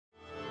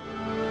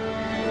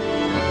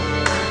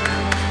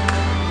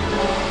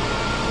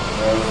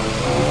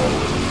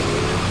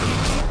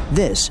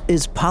This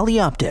is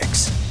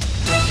Polyoptics,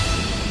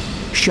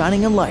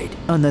 shining a light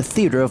on the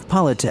theater of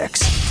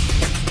politics.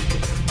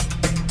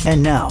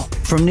 And now,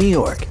 from New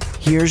York,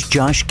 here's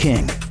Josh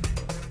King.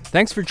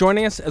 Thanks for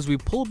joining us as we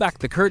pull back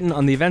the curtain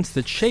on the events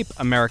that shape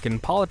American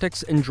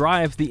politics and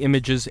drive the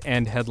images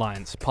and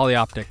headlines.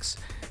 Polyoptics,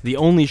 the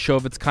only show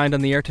of its kind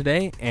on the air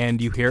today,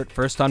 and you hear it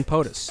first on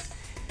POTUS.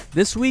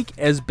 This week,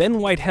 as Ben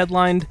White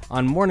headlined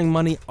on Morning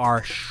Money,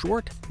 our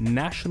short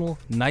national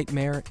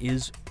nightmare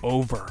is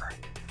over.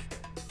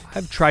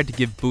 I've tried to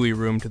give buoy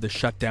room to the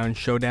shutdown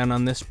showdown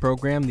on this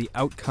program. The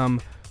outcome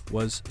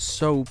was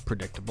so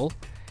predictable,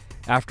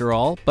 after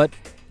all, but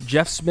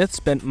Jeff Smith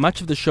spent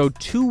much of the show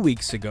 2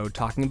 weeks ago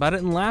talking about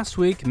it, and last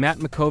week, Matt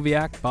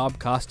Mackowiak, Bob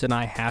Costa, and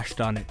I hashed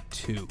on it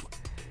too.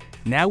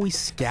 Now we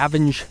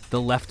scavenge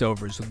the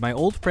leftovers with my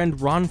old friend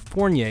Ron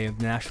Fournier of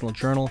the National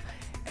Journal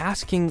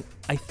asking,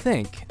 I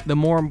think, the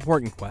more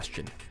important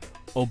question.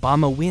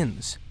 Obama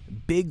wins.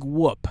 Big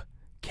whoop.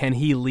 Can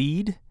he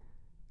lead?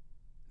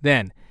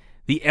 Then,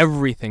 the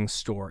Everything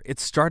Store. It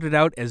started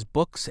out as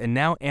books, and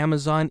now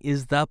Amazon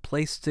is the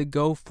place to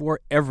go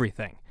for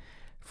everything.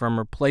 From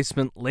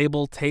replacement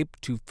label tape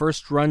to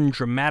first-run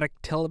dramatic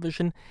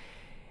television.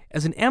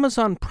 As an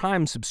Amazon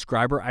Prime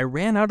subscriber, I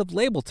ran out of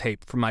label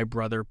tape for my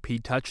brother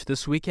P-Touch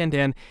this weekend,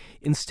 and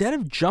instead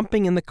of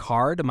jumping in the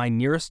car to my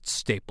nearest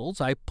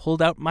Staples, I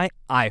pulled out my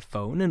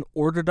iPhone and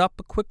ordered up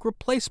a quick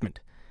replacement.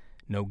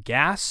 No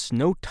gas,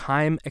 no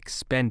time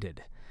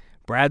expended.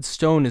 Brad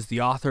Stone is the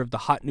author of the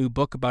hot new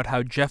book about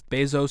how Jeff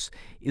Bezos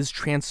is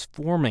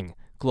transforming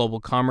global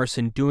commerce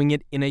and doing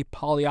it in a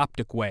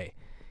polyoptic way.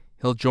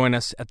 He'll join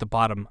us at the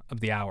bottom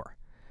of the hour.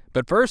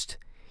 But first,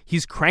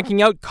 he's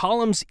cranking out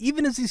columns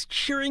even as he's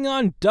cheering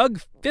on Doug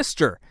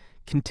Fister,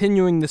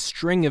 continuing the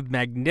string of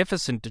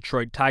magnificent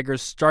Detroit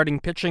Tigers starting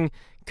pitching,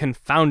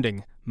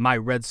 confounding my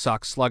Red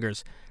Sox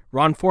sluggers.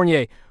 Ron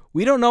Fournier,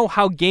 we don't know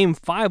how Game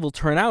 5 will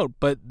turn out,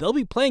 but they'll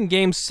be playing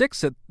Game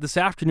 6 this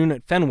afternoon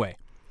at Fenway.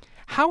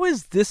 How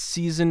has this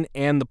season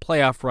and the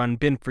playoff run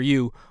been for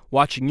you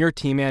watching your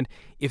team? And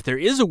if there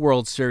is a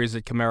World Series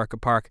at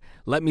Comerica Park,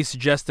 let me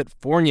suggest that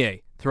Fournier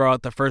throw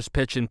out the first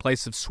pitch in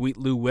place of Sweet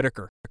Lou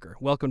Whitaker.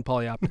 Welcome to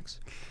Polyoptics.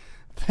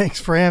 Thanks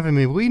for having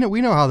me. We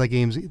know how the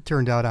games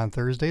turned out on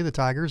Thursday. The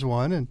Tigers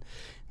won, and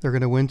they're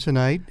going to win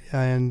tonight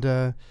and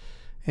go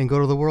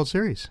to the World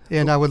Series.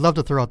 And I would love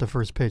to throw out the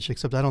first pitch,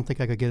 except I don't think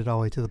I could get it all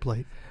the way to the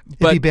plate.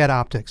 It'd be bad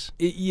optics.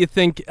 You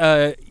think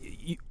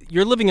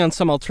you're living on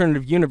some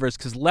alternative universe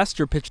because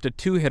Lester pitched a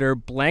two-hitter,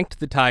 blanked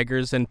the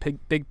Tigers, and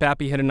Big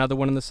Pappy hit another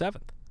one in the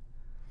seventh.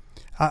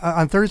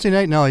 On Thursday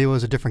night, no, it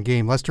was a different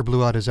game. Lester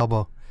blew out his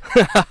elbow.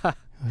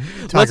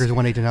 Tigers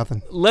won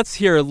 8-0. Let's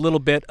hear a little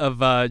bit of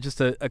just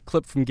a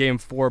clip from Game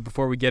 4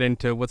 before we get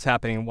into what's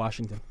happening in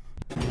Washington.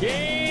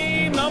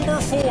 Game number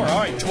 4. All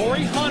right,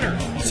 Torrey Hunter.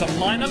 Some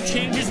lineup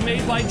changes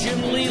made by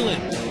Jim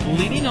Leyland.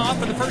 Leading off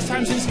for the first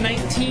time since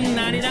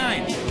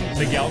 1999.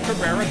 Miguel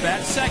Cabrera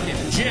bats second.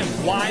 Jim,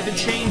 why the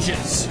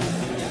changes?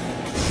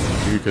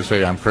 You can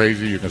say I'm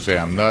crazy. You can say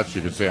I'm nuts.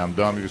 You can say I'm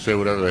dumb. You can say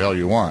whatever the hell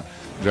you want.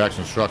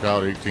 Jackson struck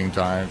out 18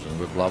 times, and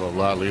blah, blah,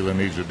 blah. Leland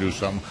needs to do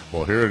something.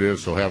 Well, here it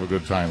is, so have a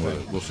good time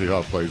with it. We'll see how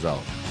it plays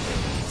out.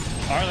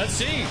 All right, let's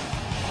see.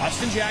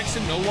 Austin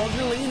Jackson no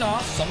longer leading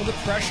off. Some of the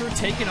pressure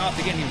taken off.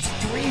 Again, he was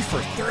 3 for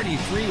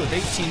 33 with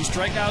 18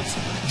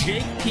 strikeouts.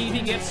 Jake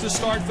Peavy gets the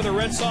start for the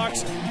Red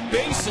Sox.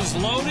 Bases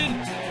loaded,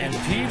 and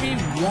Peavy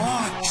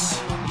walks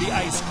the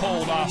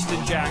ice-cold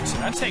Austin Jackson.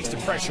 That takes the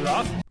pressure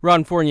off.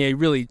 Ron Fournier,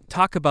 really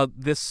talk about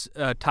this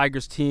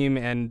Tigers team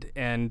and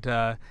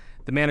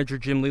the manager,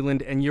 Jim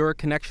Leyland, and your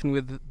connection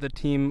with the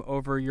team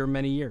over your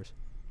many years.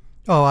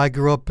 Oh, I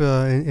grew up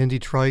in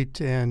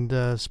Detroit and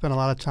spent a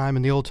lot of time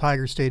in the old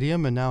Tiger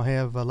Stadium and now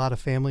have a lot of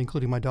family,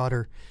 including my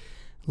daughter,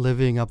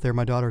 living up there.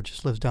 My daughter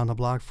just lives down the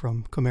block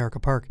from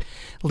Comerica Park.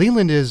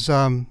 Leyland is,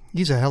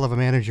 he's a hell of a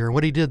manager. And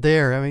what he did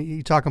there, I mean,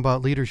 you talking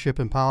about leadership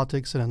in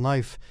politics and in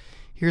life.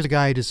 Here's a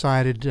guy who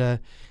decided, to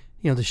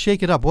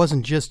shake it up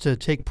wasn't just to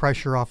take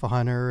pressure off of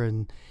Hunter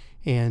and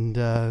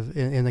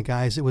the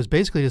guys. It was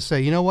basically to say,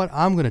 you know what,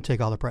 I'm going to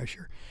take all the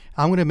pressure.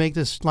 I'm going to make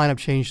this lineup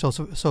change so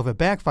if it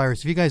backfires,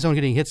 if you guys don't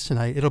get any hits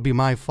tonight, it'll be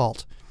my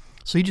fault.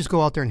 So you just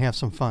go out there and have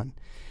some fun.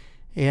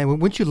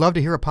 And wouldn't you love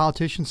to hear a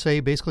politician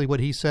say basically what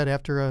he said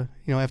after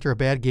a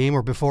bad game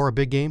or before a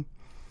big game?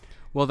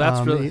 Well,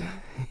 that's really,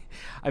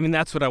 I mean,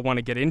 that's what I want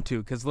to get into,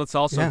 because let's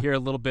also hear a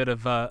little bit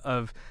of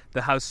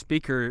the House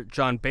Speaker,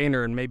 John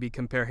Boehner, and maybe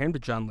compare him to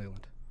John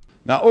Leyland.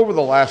 Now, over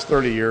the last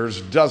 30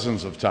 years,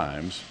 dozens of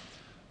times,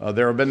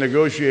 there have been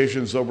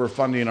negotiations over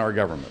funding our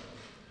government.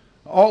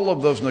 All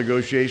of those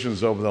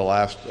negotiations over the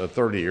last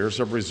 30 years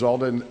have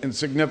resulted in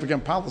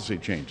significant policy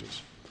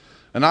changes.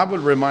 And I would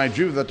remind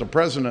you that the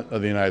President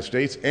of the United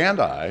States and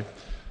I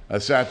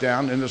sat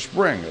down in the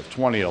spring of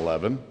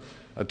 2011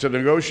 to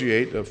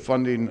negotiate a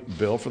funding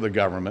bill for the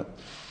government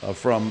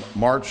from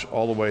March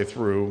all the way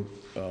through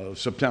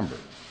September.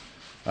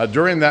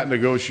 During that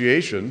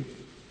negotiation,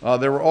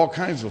 there were all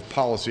kinds of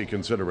policy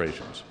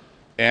considerations.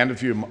 And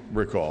if you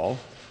recall,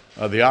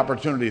 the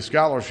Opportunity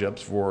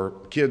Scholarships for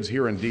kids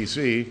here in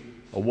D.C.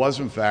 was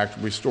in fact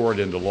restored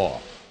into law.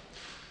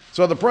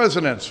 So the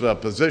president's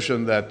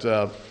position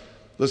that,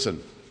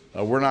 listen,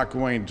 we're not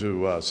going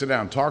to sit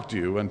down and talk to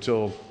you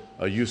until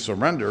you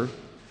surrender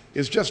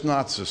is just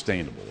not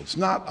sustainable. It's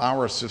not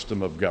our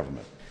system of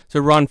government. So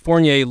Ron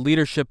Fournier,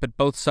 leadership at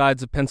both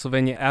sides of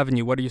Pennsylvania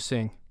Avenue, what are you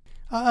seeing?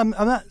 I'm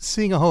not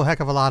seeing a whole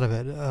heck of a lot of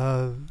it.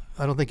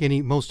 I don't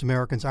think most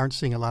Americans aren't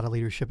seeing a lot of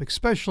leadership,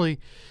 especially,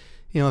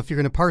 if you're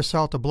going to parse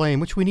out the blame,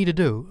 which we need to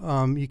do.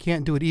 You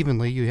can't do it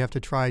evenly. You have to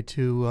try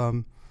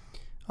to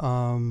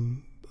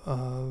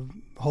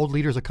hold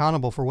leaders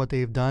accountable for what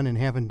they've done and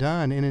haven't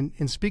done. And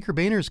in Speaker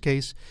Boehner's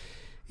case,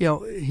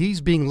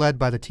 he's being led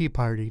by the Tea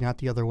Party, not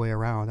the other way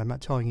around. I'm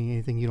not telling you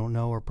anything you don't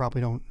know or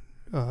probably don't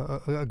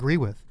agree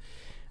with.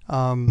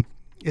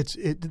 It's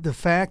the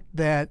fact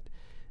that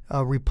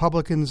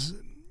Republicans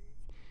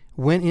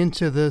went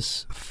into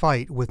this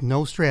fight with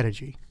no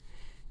strategy.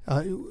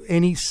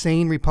 Any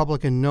sane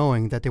Republican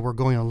knowing that they were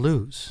going to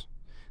lose.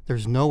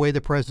 There's no way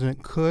the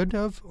president could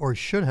have or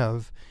should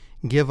have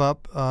give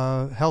up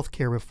health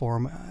care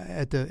reform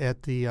at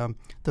the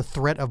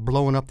threat of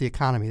blowing up the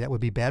economy. That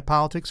would be bad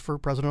politics for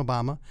President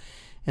Obama,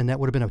 and that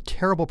would have been a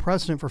terrible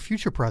precedent for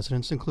future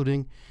presidents,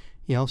 including,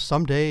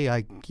 someday,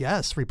 I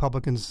guess,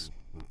 Republicans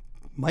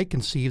might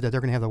conceive that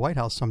they're going to have the White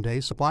House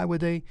someday. So why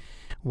would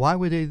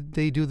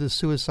they do the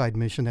suicide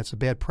mission? That's a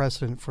bad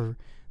precedent for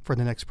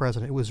the next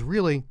president. It was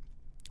really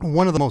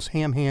one of the most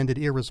ham-handed,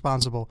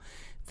 irresponsible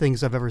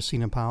things I've ever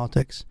seen in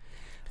politics.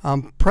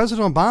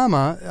 President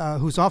Obama,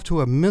 who's off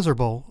to a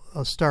miserable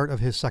start of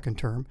his second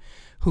term,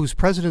 whose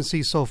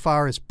presidency so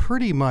far is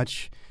pretty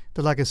much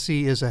the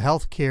legacy is a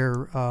health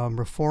care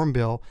reform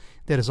bill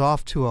that is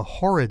off to a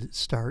horrid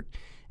start,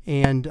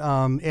 and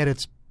at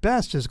its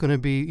best is going to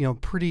be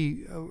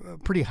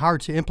pretty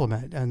hard to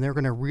implement, and they're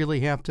going to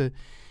really have to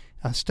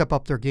step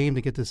up their game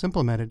to get this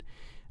implemented.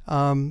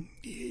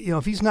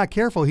 If he's not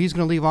careful, he's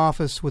going to leave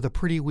office with a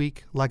pretty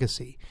weak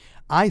legacy.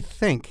 I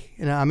think,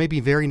 and I may be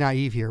very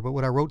naive here, but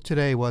what I wrote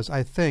today was,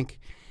 I think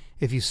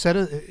if you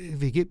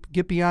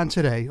get beyond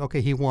today, okay,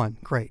 he won,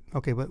 great.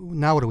 Okay, but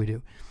now what do we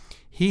do?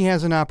 He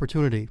has an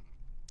opportunity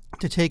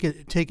to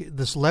take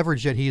this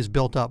leverage that he has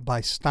built up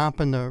by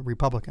stomping the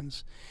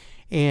Republicans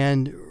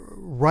and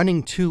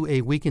running to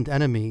a weakened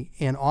enemy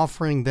and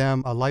offering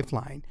them a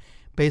lifeline.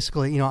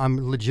 Basically,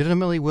 I'm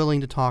legitimately willing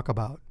to talk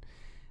about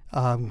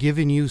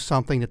giving you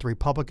something that the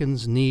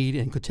Republicans need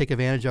and could take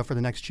advantage of for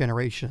the next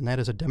generation, and that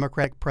is a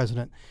Democratic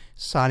president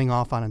signing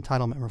off on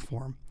entitlement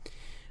reform.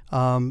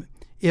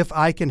 If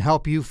I can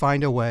help you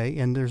find a way,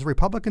 and there's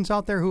Republicans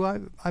out there who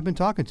I've been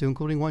talking to,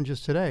 including one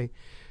just today,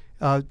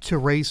 to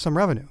raise some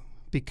revenue,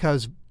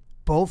 because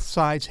both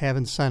sides have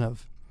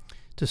incentive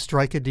to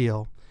strike a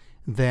deal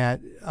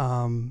that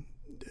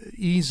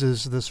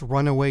eases this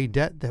runaway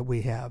debt that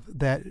we have,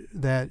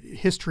 that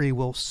history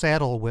will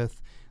saddle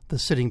with the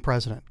sitting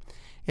president.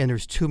 And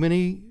there's too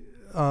many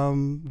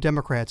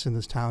Democrats in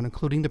this town,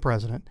 including the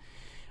president,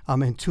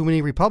 and too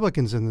many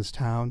Republicans in this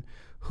town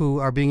who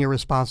are being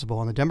irresponsible.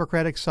 On the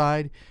Democratic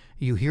side,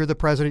 you hear the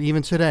president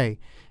even today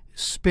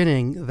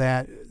spinning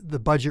that the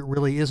budget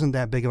really isn't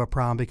that big of a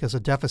problem because the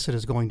deficit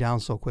is going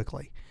down so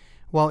quickly.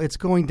 Well, it's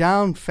going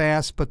down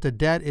fast, but the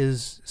debt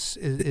is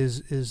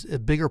a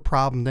bigger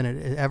problem than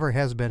it ever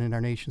has been in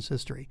our nation's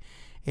history.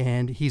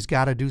 And he's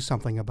got to do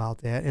something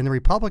about that. And the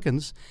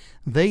Republicans,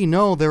 they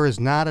know there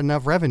is not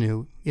enough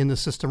revenue in the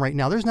system right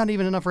now. There's not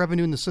even enough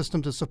revenue in the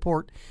system to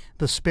support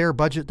the spare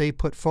budget they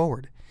put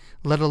forward,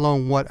 let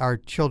alone what our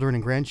children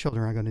and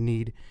grandchildren are going to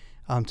need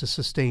to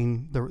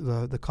sustain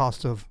the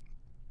cost of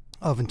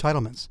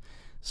entitlements.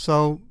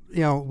 So,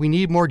 we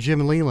need more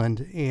Jim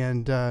Leland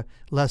and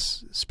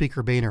less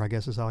Speaker Boehner, I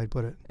guess is how I'd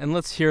put it. And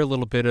let's hear a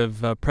little bit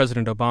of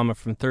President Obama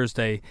from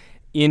Thursday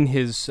in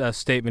his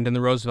statement in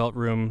the Roosevelt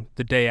Room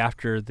the day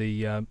after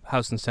the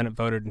House and Senate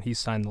voted and he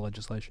signed the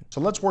legislation.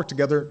 So let's work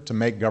together to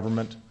make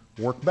government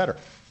work better,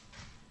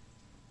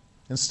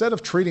 instead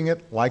of treating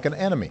it like an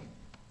enemy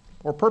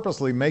or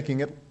purposely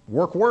making it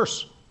work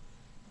worse.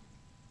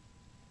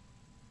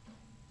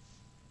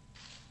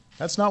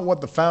 That's not what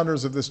the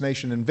founders of this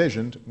nation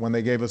envisioned when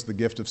they gave us the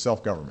gift of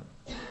self-government.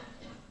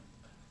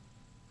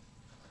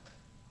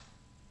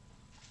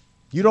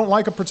 You don't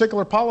like a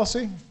particular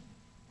policy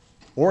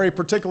or a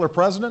particular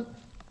president?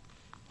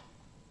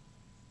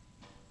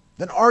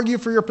 Then argue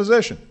for your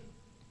position.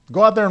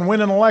 Go out there and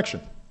win an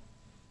election.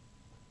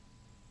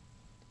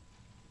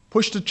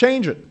 Push to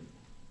change it.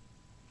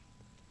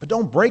 But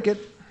don't break it.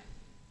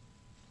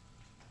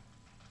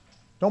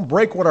 Don't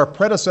break what our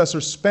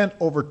predecessors spent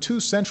over 2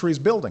 centuries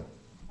building.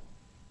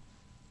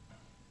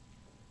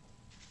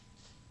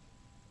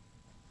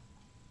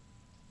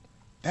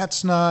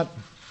 That's not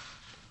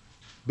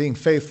being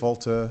faithful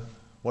to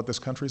what this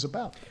country's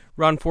about.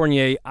 Ron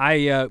Fournier,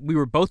 we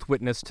were both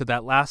witness to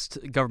that last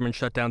government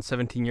shutdown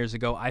 17 years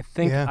ago. I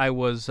think I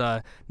was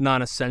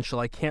non-essential.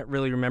 I can't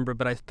really remember,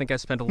 but I think I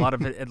spent a lot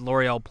of it at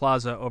L'Oreal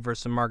Plaza over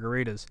some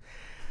margaritas.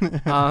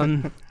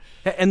 And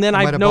then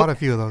I might have bought a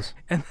few of those.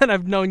 And then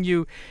I've known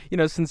you,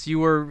 since you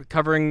were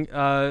covering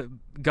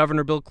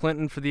Governor Bill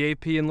Clinton for the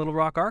AP in Little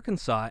Rock,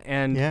 Arkansas.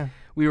 And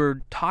we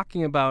were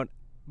talking about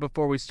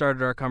before we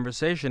started our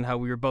conversation how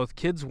we were both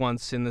kids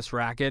once in this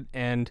racket,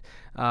 and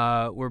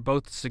we're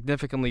both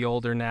significantly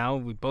older now.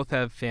 We both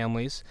have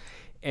families,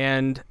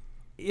 and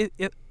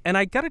and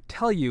I got to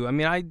tell you, I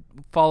mean, I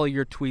follow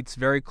your tweets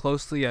very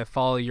closely. I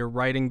follow your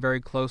writing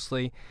very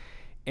closely,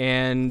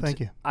 and thank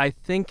you. I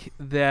think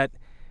that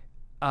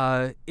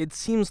it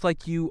seems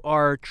like you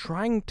are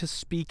trying to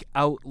speak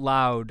out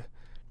loud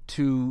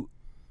to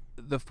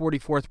the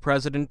 44th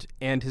president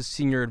and his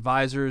senior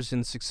advisors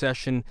in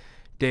succession,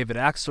 David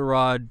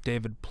Axelrod,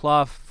 David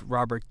Plouffe,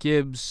 Robert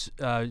Gibbs,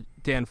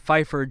 Dan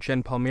Pfeiffer,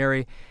 Jen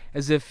Palmieri,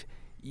 as if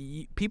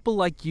people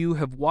like you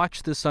have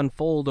watched this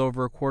unfold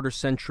over a quarter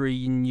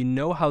century, and you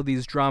know how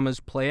these dramas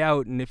play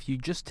out, and if you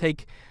just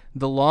take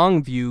the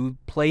long view,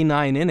 play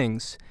 9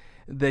 innings,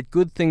 that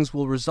good things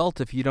will result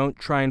if you don't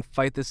try and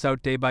fight this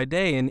out day by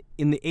day. And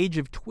in the age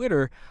of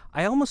Twitter,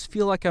 I almost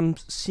feel like I'm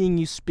seeing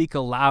you speak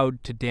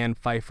aloud to Dan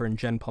Pfeiffer and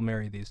Jen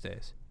Palmieri these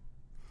days.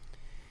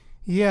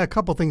 Yeah, a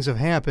couple things have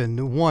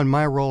happened. One,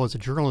 my role as a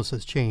journalist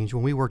has changed.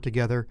 When we worked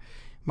together,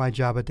 my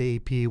job at the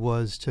AP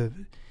was to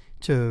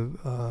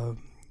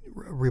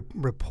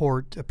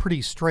report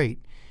pretty straight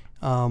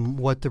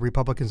what the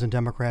Republicans and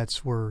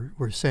Democrats were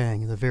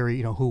saying, the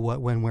very, who,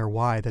 what, when, where,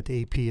 why, that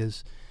the AP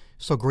is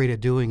so great at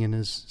doing and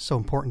is so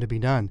important to be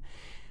done.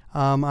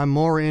 I'm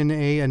more in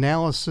a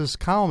analysis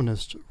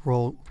columnist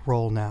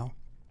role now.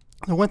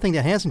 The one thing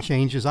that hasn't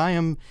changed is I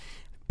am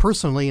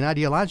personally and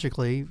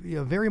ideologically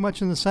very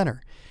much in the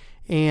center.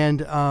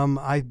 And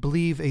I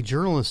believe a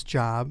journalist's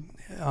job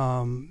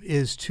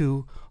is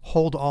to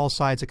hold all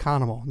sides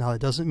accountable. Now, that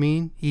doesn't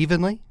mean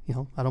evenly.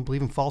 I don't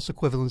believe in false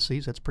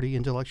equivalencies. That's pretty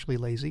intellectually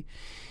lazy.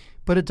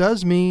 But it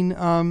does mean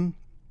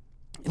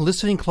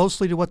listening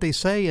closely to what they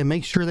say and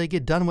make sure they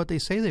get done what they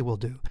say they will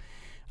do,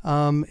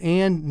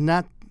 and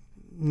not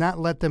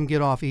let them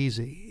get off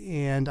easy.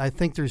 And I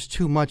think there's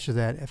too much of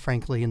that,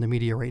 frankly, in the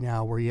media right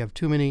now, where you have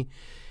too many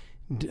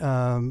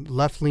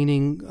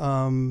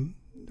left-leaning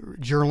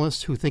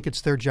journalists who think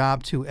it's their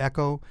job to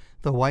echo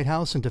the White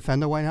House and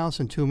defend the White House,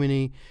 and too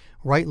many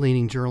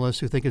right-leaning journalists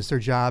who think it's their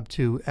job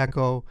to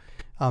echo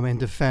and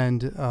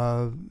defend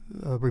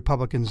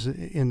Republicans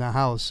in the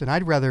House. And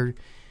I'd rather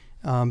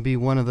be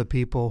one of the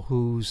people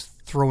who's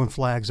throwing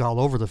flags all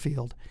over the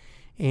field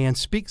and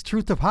speaks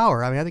truth to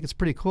power. I mean, I think it's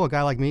pretty cool. A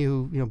guy like me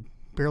who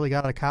barely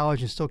got out of college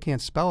and still can't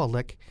spell a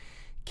lick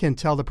can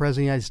tell the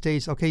President of the United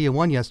States, okay, you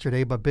won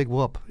yesterday, but big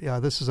whoop.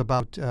 This is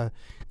about the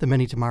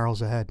many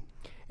tomorrows ahead.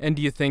 And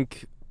do you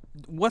think,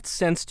 what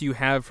sense do you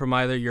have from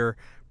either your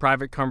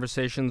private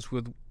conversations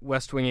with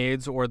West Wing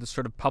aides or the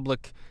sort of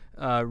public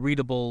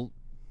readable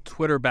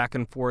Twitter back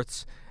and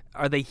forths?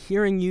 Are they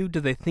hearing you?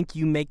 Do they think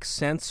you make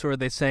sense? Or are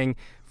they saying,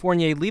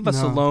 Fournier, leave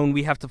us alone.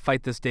 We have to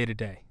fight this day to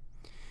day?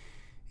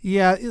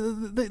 Yeah,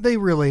 they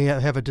really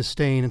have a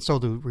disdain, and so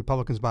do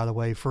Republicans, by the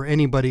way, for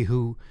anybody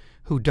who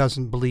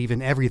doesn't believe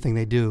in everything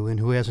they do and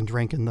who hasn't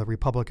drank in the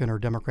Republican or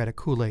Democratic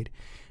Kool-Aid.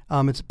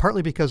 It's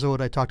partly because of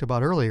what I talked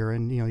about earlier,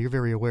 and you're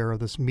very aware of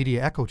this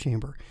media echo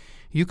chamber.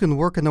 You can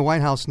work in the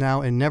White House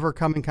now and never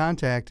come in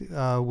contact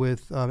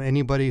with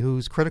anybody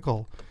who's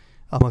critical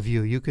of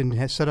you. You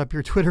can set up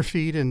your Twitter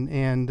feed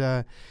and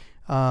the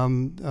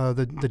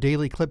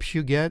daily clips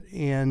you get,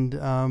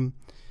 and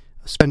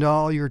spend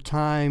all your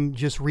time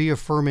just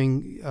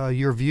reaffirming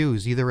your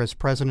views, either as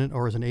president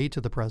or as an aide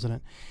to the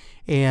president,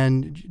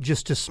 and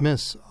just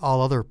dismiss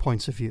all other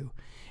points of view,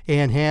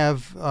 and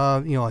have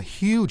a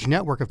huge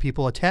network of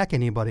people attack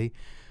anybody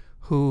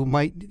who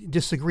might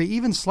disagree,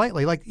 even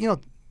slightly. Like,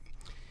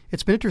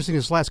 it's been interesting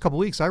this last couple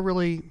of weeks. I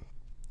really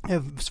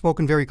have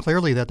spoken very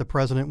clearly that the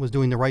president was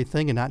doing the right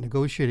thing and not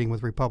negotiating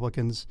with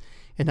Republicans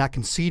and not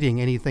conceding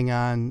anything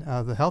on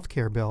the health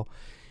care bill,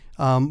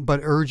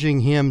 but urging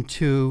him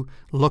to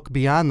look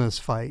beyond this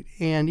fight.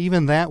 And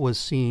even that was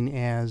seen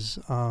as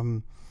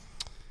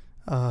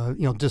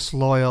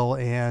disloyal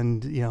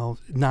and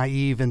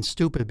naive and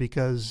stupid,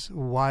 because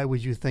why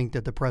would you think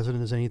that the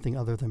president is anything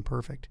other than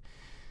perfect?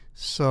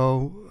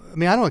 So, I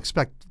mean, I don't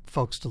expect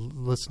folks to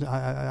listen.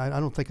 I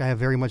don't think I have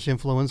very much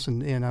influence,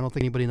 and I don't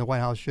think anybody in the White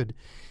House should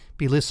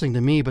be listening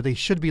to me, but they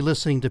should be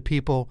listening to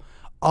people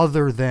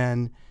other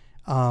than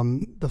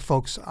the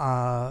folks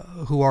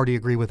who already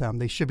agree with them.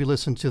 They should be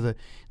listening to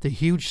the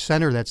huge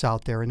center that's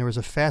out there. And there was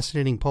a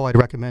fascinating poll I'd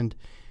recommend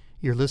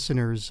your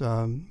listeners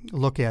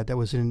look at that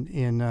was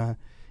in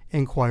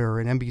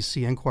Enquirer, an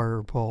NBC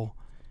Enquirer poll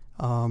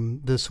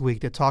this week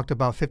that talked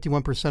about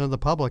 51% of the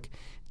public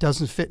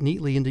doesn't fit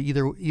neatly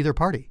into either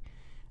party.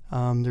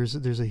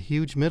 There's a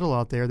huge middle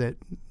out there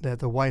that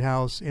the White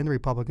House and the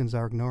Republicans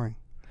are ignoring.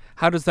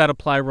 How does that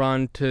apply,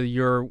 Ron, to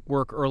your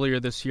work earlier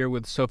this year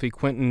with Sophie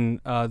Quinton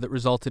that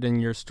resulted in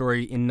your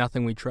story In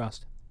Nothing We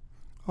Trust?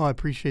 Oh, I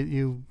appreciate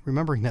you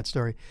remembering that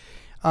story.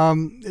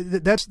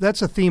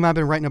 That's a theme I've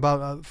been writing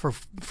about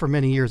for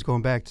many years,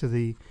 going back to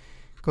the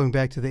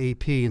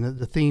AP, and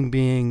the theme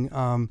being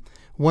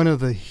one of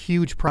the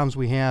huge problems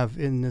we have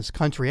in this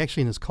country,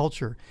 actually in this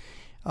culture,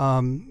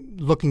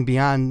 looking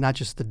beyond not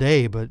just the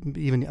day, but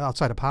even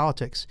outside of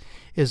politics,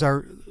 is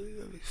our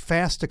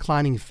fast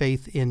declining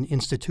faith in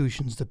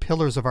institutions, the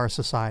pillars of our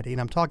society. And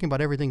I'm talking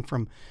about everything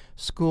from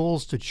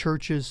schools to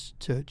churches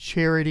to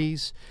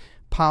charities,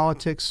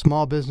 politics,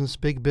 small business,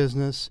 big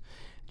business,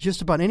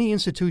 just about any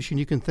institution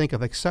you can think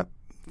of, except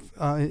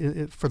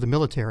for the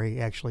military,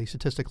 actually,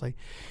 statistically.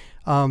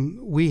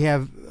 We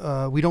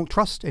don't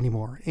trust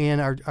anymore, and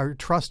our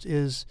trust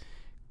is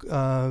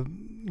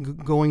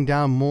going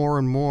down more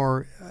and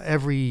more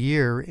every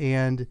year,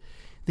 and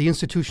the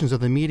institutions of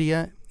the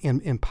media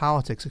and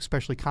politics,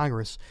 especially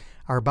Congress,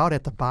 are about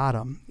at the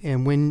bottom.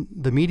 And when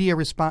the media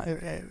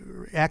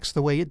acts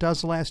the way it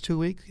does in the last 2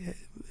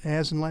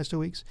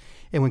 weeks,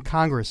 and when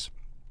Congress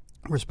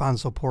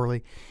responds so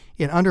poorly,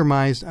 it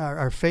undermines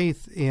our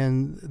faith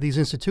in these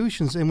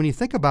institutions. And when you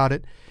think about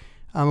it,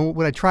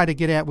 what I try to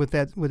get at with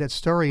that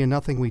story in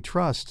Nothing We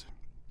Trust,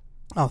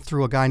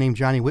 through a guy named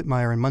Johnny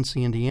Whitmire in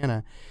Muncie,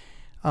 Indiana.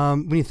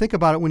 When you think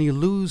about it, when you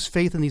lose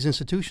faith in these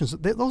institutions,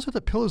 those are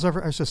the pillars of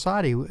our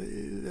society.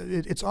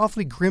 It's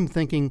awfully grim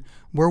thinking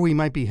where we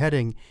might be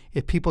heading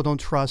if people don't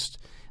trust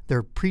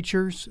their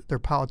preachers, their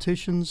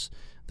politicians,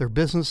 their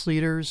business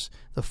leaders,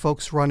 the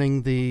folks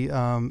running the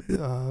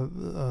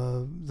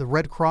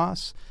Red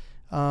Cross.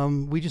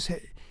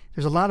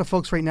 There's a lot of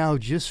folks right now who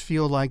just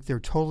feel like they're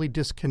totally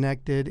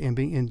disconnected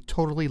and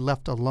totally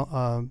left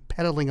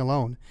pedaling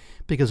alone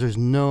because there's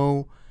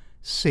no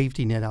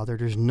safety net out there.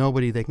 There's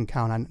nobody they can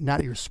count on.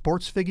 Not your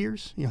sports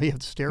figures. You have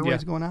the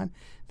steroids going on.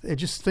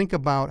 Just think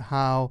about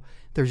how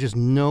there's just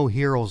no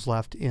heroes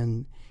left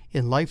in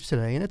life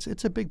today, and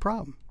it's a big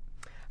problem.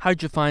 How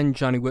did you find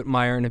Johnny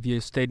Whitmire, and have you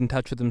stayed in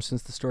touch with him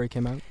since the story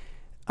came out?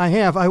 I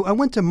have. I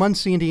went to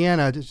Muncie,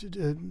 Indiana,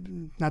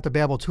 not to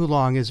babble too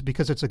long, is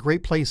because it's a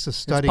great place to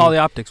study. It's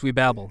Polyoptics. We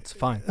babble. It's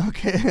fine.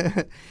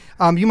 Okay.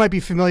 You might be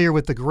familiar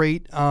with the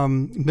great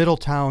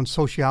Middletown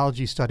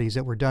sociology studies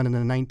that were done in the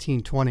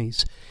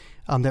 1920s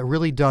that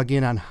really dug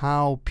in on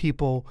how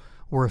people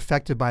were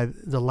affected by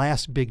the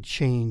last big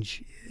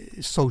change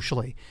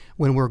socially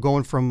when we're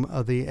going from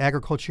the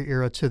agriculture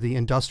era to the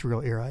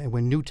industrial era, and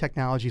when new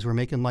technologies were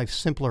making life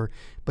simpler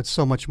but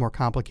so much more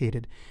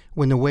complicated,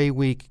 when the way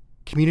we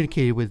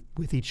communicated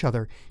with each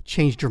other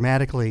changed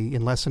dramatically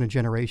in less than a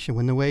generation,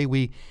 when the way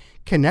we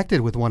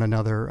connected with one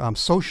another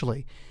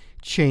socially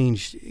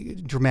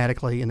changed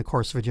dramatically in the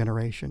course of a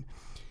generation.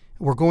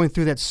 We're going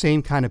through that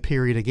same kind of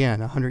period again,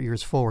 100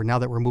 years forward, now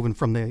that we're moving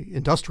from the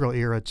industrial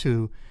era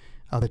to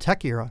the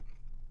tech era.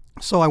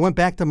 So I went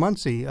back to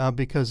Muncie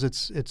because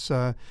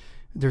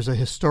there's a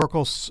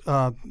historical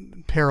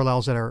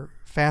parallels that are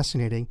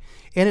fascinating,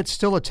 and it's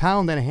still a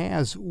town that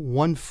has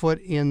 1 foot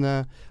in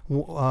the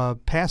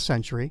past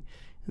century.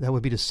 That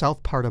would be the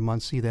south part of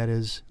Muncie. That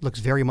looks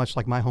very much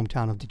like my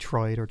hometown of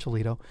Detroit or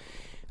Toledo,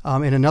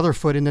 and another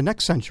foot in the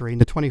next century, in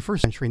the 21st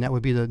century, and that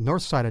would be the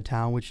north side of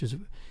town, which is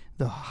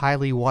the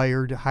highly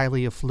wired,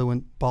 highly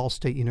affluent Ball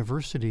State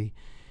University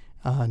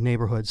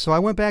neighborhood. So I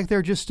went back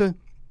there just to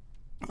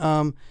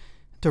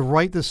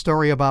write the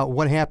story about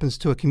what happens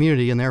to a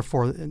community and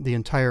therefore the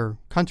entire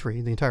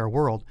country, the entire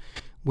world,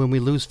 when we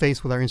lose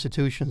faith with our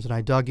institutions. And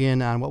I dug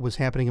in on what was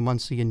happening in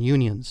Muncie in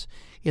unions,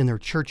 in their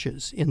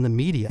churches, in the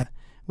media,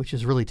 which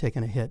has really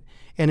taken a hit,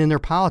 and in their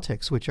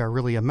politics, which are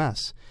really a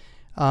mess.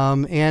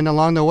 And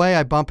along the way,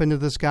 I bump into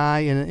this guy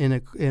in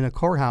a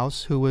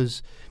courthouse who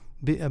was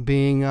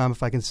being,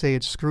 if I can say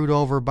it, screwed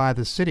over by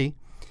the city,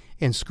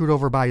 and screwed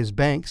over by his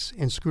banks,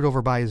 and screwed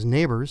over by his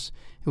neighbors,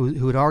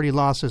 who had already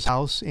lost his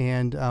house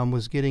and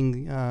was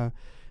getting the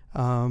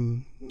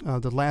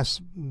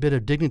last bit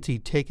of dignity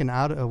taken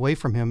away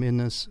from him in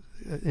this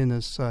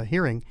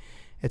hearing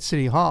at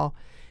City Hall.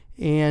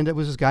 And it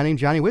was this guy named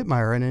Johnny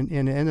Whitmire, and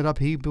it ended up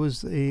he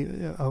was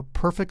a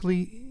perfect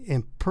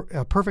and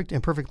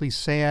perfectly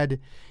sad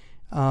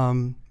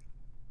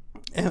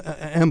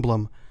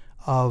emblem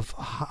of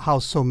how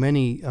so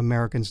many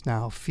Americans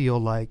now feel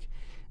like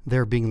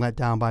they're being let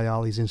down by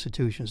all these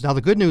institutions. Now,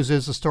 the good news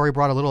is the story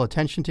brought a little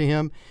attention to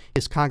him.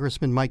 His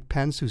Congressman Mike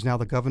Pence, who's now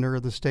the governor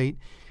of the state,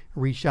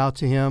 reached out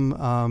to him,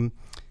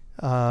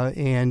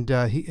 and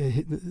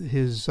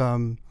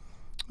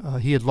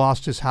he had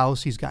lost his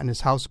house. He's gotten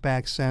his house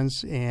back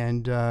since,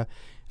 and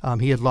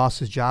he had lost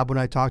his job when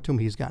I talked to him.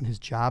 He's gotten his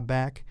job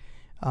back.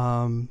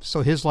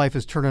 So his life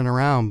is turning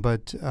around,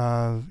 but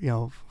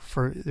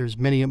there's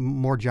many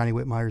more Johnny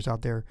Whitmires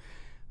out there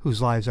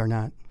whose lives are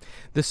not.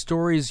 The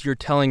stories you're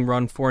telling,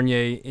 Ron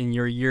Fournier, in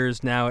your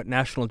years now at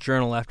National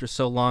Journal after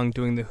so long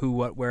doing the who,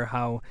 what, where,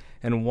 how,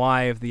 and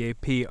why of the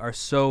AP are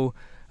so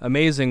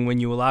amazing when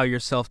you allow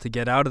yourself to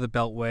get out of the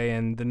Beltway.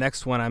 And the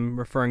next one I'm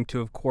referring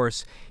to, of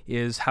course,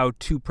 is How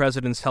Two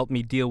Presidents Helped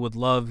Me Deal with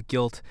Love,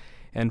 Guilt,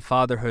 and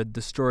Fatherhood,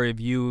 the story of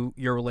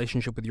your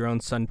relationship with your own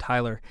son,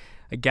 Tyler.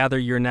 I gather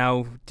you're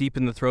now deep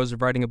in the throes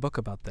of writing a book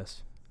about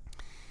this.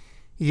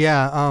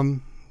 Yeah,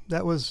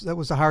 that was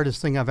the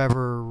hardest thing I've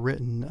ever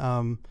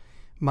written.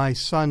 My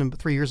son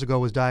 3 years ago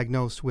was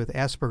diagnosed with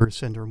Asperger's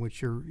syndrome,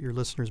 which your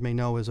listeners may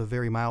know is a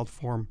very mild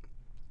form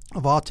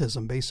of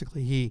autism.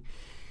 Basically, he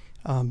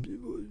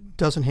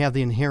doesn't have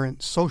the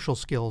inherent social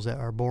skills that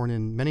are born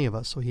in many of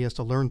us, so he has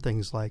to learn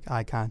things like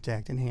eye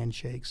contact and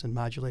handshakes and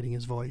modulating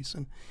his voice.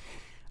 And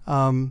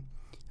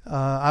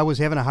I was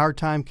having a hard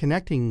time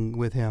connecting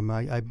with him.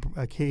 I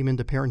came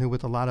into parenthood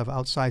with a lot of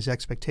outsized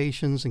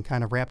expectations and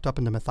kind of wrapped up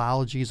in the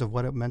mythologies of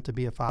what it meant to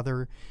be a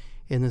father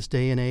in this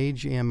day and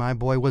age, and my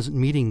boy wasn't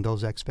meeting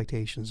those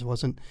expectations. It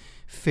wasn't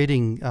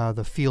fitting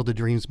the Field of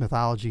Dreams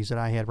mythologies that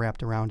I had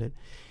wrapped around it.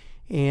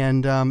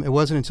 And it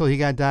wasn't until he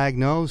got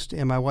diagnosed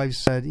and my wife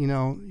said,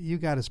 you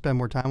got to spend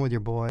more time with your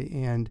boy,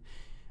 and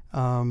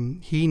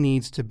he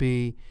needs to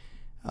be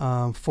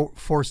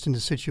forced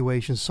into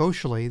situations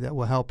socially that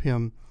will help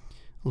him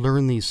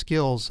learn these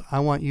skills.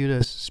 I want you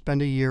to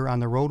spend a year on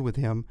the road with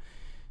him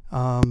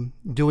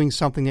doing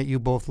something that you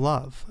both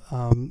love,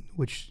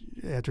 which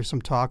after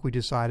some talk we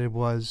decided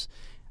was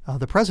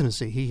the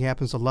presidency. He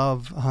happens to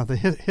love the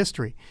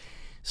history.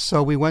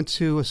 So we went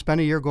to spend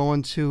a year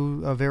going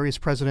to various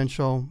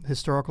presidential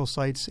historical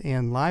sites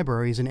and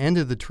libraries, and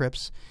ended the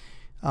trips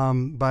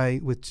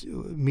with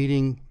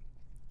meeting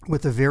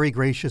with the very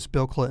gracious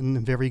Bill Clinton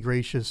and very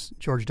gracious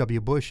George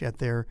W. Bush at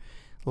their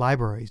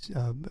libraries.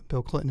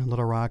 Bill Clinton in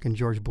Little Rock and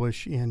George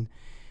Bush in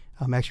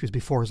actually it was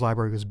before his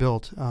library was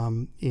built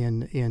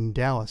in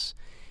Dallas.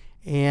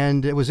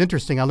 And it was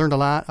interesting. I learned a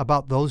lot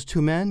about those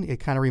two men. It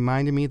kind of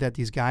reminded me that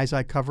these guys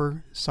I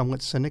cover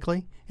somewhat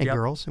cynically, and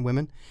girls and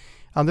women,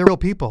 they're real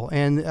people.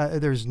 And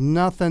there's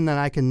nothing that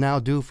I can now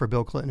do for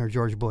Bill Clinton or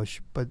George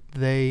Bush, but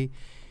they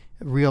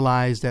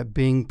realize that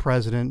being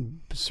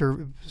president,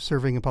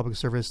 serving in public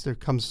service, there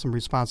comes some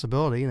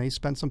responsibility. And they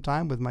spent some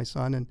time with my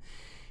son,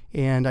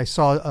 and I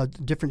saw a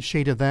different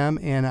shade of them,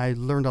 and I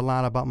learned a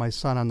lot about my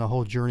son on the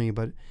whole journey,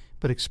 but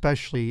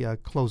especially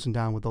closing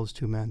down with those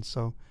two men.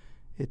 So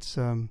it's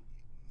I'm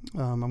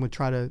going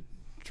to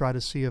try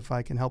to see if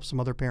I can help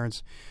some other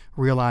parents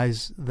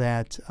realize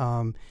that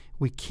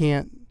we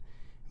can't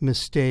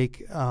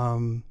mistake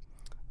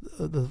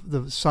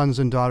the sons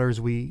and daughters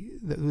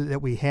that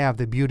we have,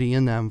 the beauty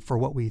in them, for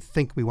what we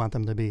think we want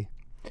them to be.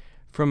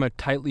 From a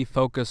tightly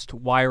focused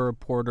wire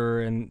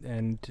reporter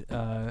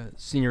and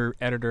senior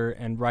editor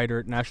and writer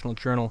at National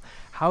Journal,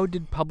 how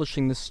did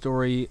publishing this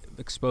story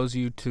expose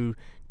you to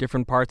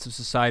different parts of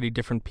society,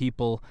 different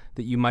people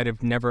that you might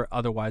have never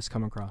otherwise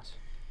come across?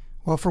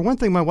 Well, for one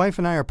thing, my wife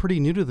and I are pretty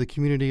new to the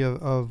community of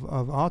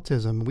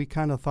autism. We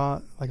kind of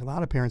thought, like a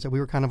lot of parents, that we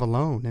were kind of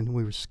alone, and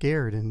we were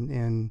scared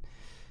and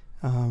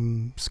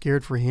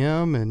scared for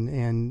him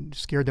and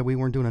scared that we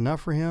weren't doing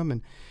enough for him.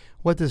 And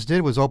what this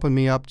did was open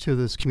me up to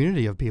this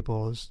community of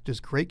people. It's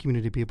just great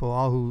community of people,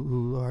 all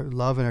who are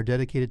love and are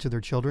dedicated to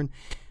their children,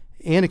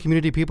 and a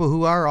community of people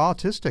who are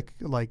autistic,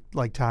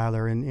 like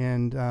Tyler.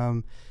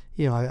 And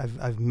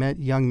I've met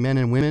young men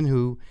and women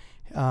who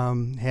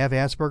have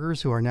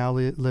Asperger's, who are now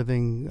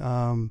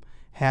living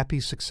happy,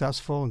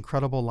 successful,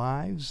 incredible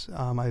lives.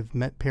 I've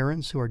met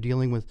parents who are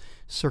dealing with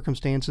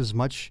circumstances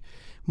much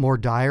more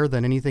dire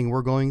than anything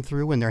we're going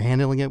through, and they're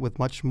handling it with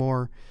much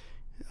more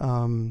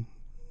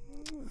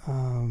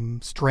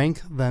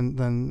strength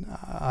than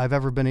I've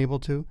ever been able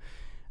to.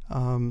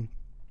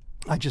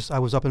 I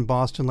was up in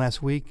Boston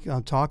last week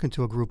talking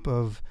to a group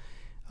of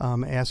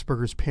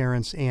Asperger's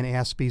parents and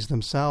Aspies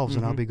themselves,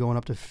 and I'll be going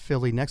up to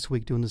Philly next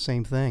week doing the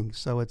same thing.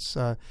 So it's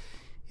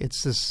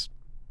this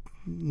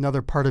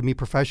another part of me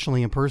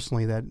professionally and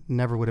personally that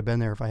never would have been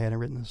there if I hadn't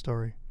written the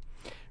story.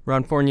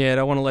 Ron Fournier, I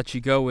don't want to let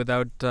you go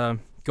without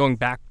going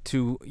back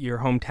to your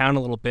hometown a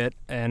little bit,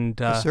 and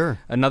yes, sir.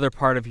 Another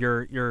part of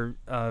your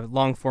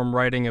long-form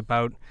writing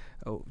about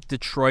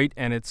Detroit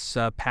and its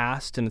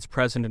past and its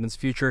present and its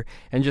future.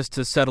 And just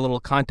to set a little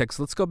context,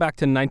 let's go back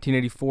to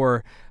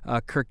 1984,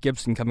 Kirk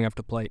Gibson coming up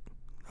to plate.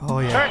 Oh,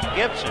 yeah. Kirk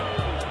Gibson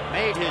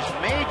made his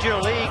major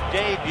league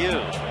debut,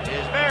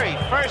 his very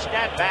first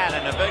at-bat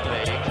in the big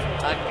leagues,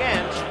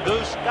 against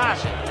Goose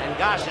Gossett, and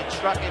Gossett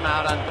struck him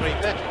out on 3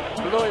 pitches.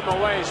 Blew him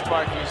away,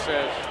 Sparky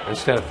says.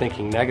 Instead of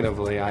thinking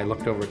negatively, I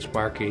looked over at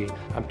Sparky.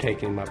 I'm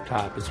taking him up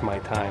top. It's my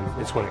time.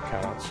 It's when it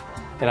counts.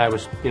 And I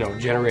was,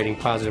 generating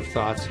positive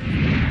thoughts. The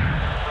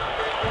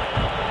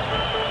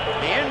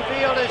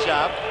infield is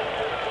up.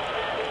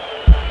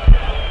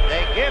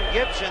 They give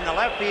Gibson the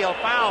left field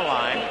foul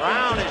line.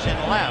 Brown is in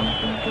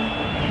left.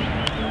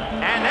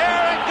 And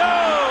there it goes!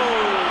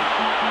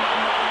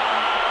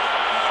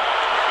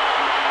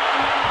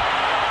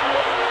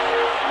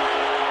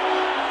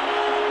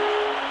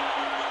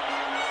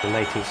 In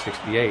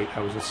 1968, I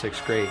was in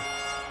 6th grade,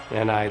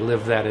 and I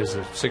lived that as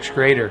a 6th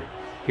grader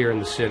here in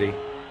the city.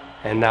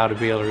 And now to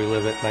be able to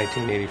relive it in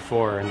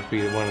 1984 and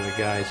be one of the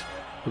guys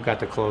who got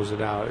to close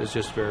it out is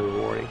just very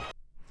rewarding.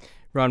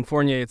 Ron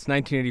Fournier, it's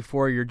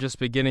 1984. You're just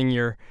beginning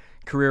your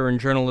career in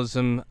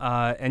journalism,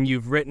 and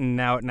you've written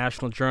now at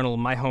National Journal,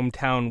 My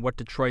Hometown, What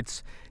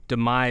Detroit's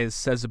Demise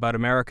Says About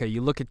America.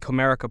 You look at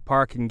Comerica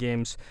Park in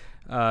games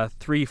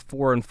 3,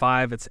 4, and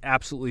 5. It's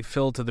absolutely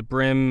filled to the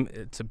brim.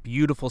 It's a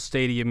beautiful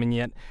stadium, and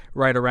yet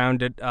right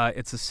around it,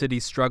 it's a city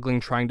struggling,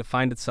 trying to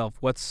find itself.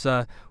 What's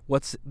the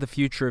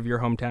future of your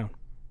hometown?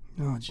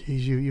 Oh,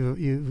 geez,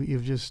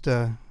 you've just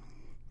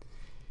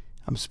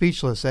I'm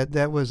speechless. I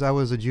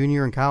was a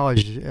junior in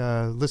college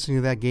listening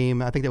to that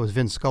game. I think that was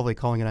Vin Scully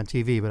calling it on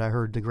TV, but I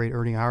heard the great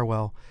Ernie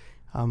Harwell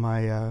on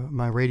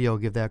my radio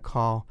give that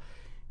call.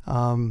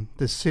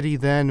 The city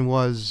then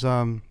was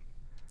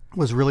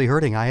really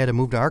hurting. I had to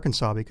move to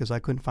Arkansas because I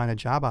couldn't find a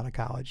job out of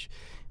college.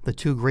 The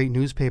two great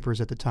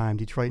newspapers at the time,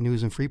 Detroit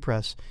News and Free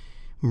Press,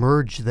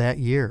 merged that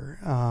year,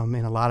 and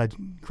a lot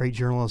of great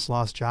journalists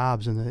lost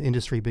jobs, and the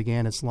industry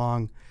began its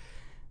long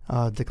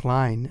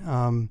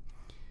decline.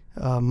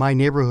 My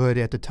neighborhood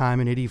at the time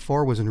in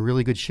 '84 was in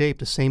really good shape.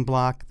 The same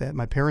block that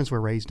my parents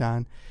were raised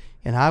on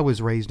and I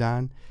was raised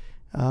on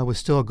was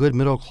still a good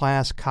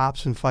middle-class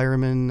cops and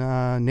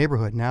firemen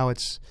neighborhood. Now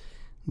it's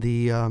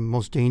the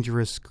most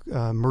dangerous,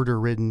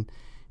 murder-ridden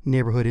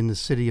neighborhood in the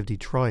city of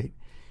Detroit.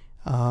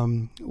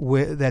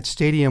 That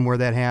stadium where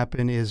that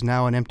happened is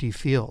now an empty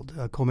field.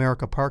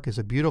 Comerica Park is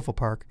a beautiful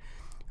park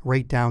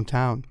right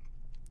downtown.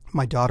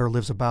 My daughter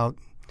lives about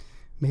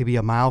maybe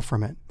a mile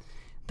from it.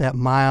 That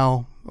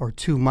mile or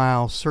 2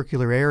 mile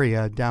circular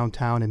area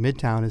downtown and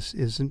midtown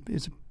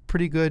is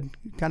pretty good,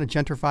 kind of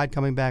gentrified,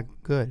 coming back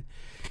good.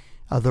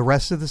 The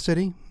rest of the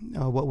city,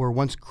 what were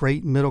once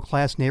great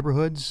middle-class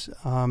neighborhoods,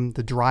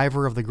 the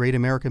driver of the great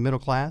American middle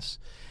class,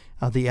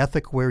 the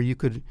ethic where you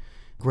could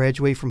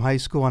graduate from high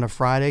school on a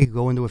Friday,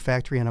 go into a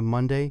factory on a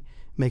Monday,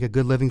 make a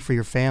good living for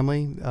your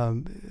family,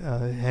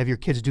 have your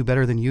kids do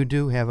better than you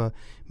do, have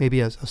maybe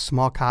a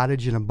small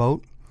cottage and a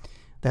boat.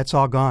 That's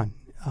all gone.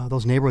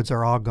 Those neighborhoods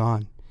are all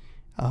gone.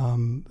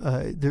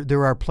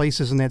 There are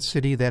places in that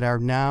city that are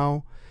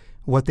now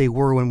what they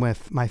were when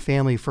my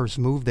family first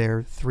moved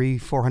there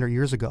 300-400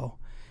 years ago.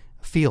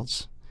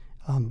 Fields.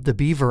 The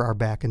Beaver are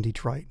back in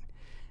Detroit.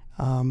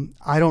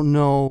 I don't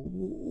know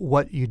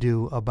what you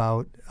do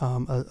about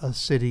a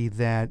city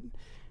that,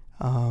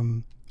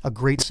 a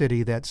great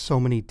city that so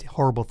many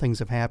horrible things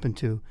have happened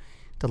to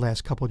the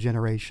last couple of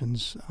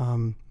generations.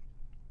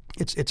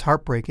 It's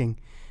heartbreaking.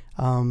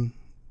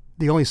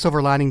 The only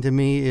silver lining to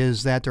me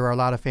is that there are a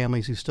lot of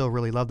families who still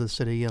really love the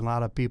city, and a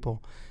lot of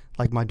people,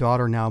 like my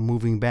daughter now,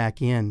 moving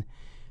back in.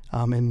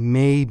 And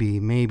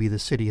maybe the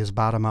city has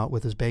bottomed out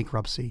with its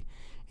bankruptcy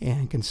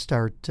and can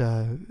start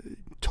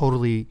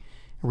totally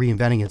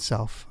reinventing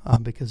itself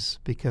because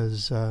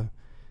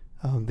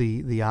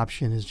the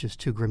option is just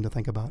too grim to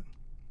think about.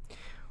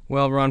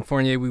 Well, Ron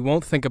Fournier, we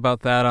won't think about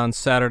that on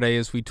Saturday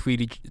as we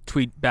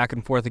tweet back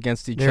and forth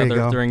against each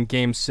other during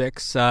Game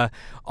 6.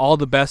 All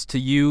the best to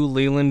you,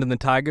 Leland, and the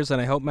Tigers,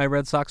 and I hope my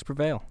Red Sox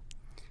prevail.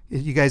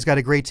 You guys got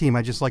a great team.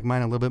 I just like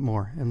mine a little bit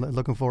more, and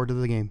looking forward to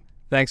the game.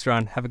 Thanks,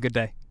 Ron. Have a good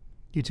day.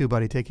 You too,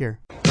 buddy. Take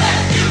care.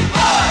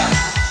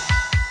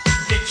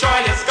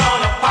 Detroit is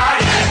gonna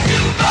party.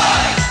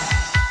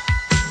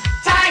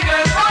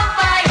 Tigers on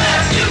fire.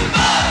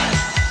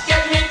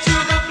 Get me to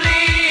the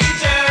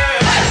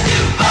bleachers.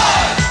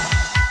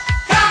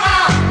 Come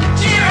on,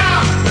 cheer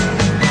up.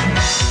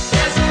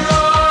 There's a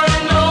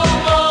roaring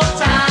old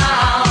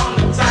town.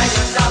 The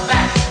Tigers are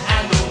back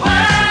and the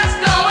word's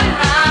going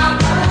round.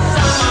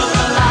 Summer's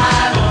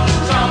alive on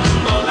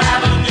Trumbull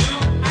Avenue.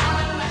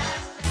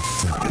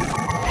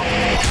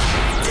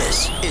 This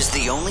is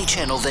the only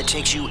channel that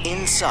takes you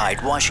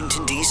inside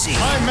Washington, D.C.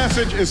 My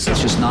message is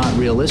it's just not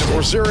realistic.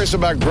 We're serious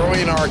about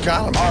growing our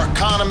economy. Our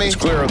economy. It's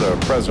clear the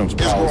president's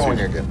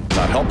policy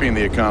not helping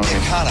the economy.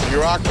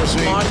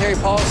 Bureaucracy. Monetary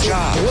policy.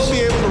 Jobs. We'll be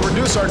able to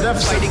reduce our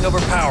deficit. Fighting over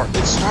power.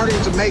 It's starting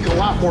to make a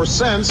lot more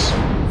sense.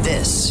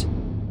 This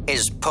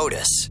is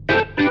POTUS.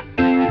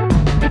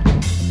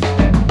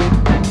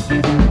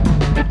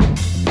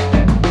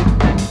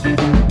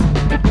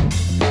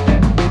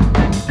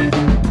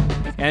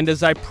 And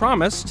as I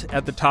promised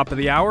at the top of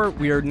the hour,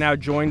 we are now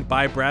joined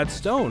by Brad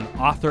Stone,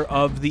 author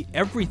of The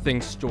Everything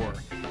Store.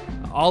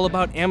 All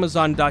about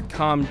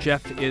Amazon.com.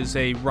 Jeff is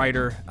a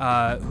writer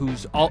who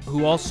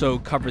also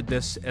covered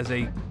this as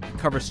a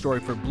cover story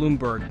for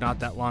Bloomberg not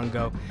that long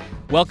ago.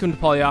 Welcome to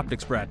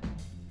Polyoptics, Brad.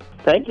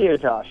 Thank you,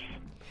 Josh.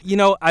 You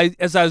know,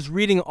 as I was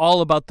reading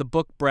all about the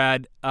book,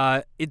 Brad,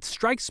 it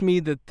strikes me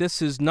that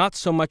this is not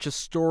so much a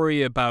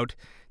story about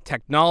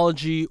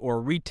technology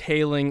or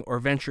retailing or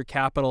venture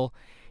capital.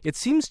 It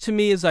seems to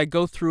me, as I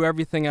go through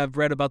everything I've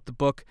read about the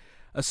book,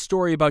 a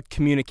story about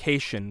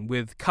communication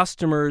with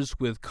customers,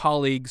 with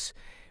colleagues,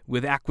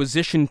 with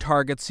acquisition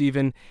targets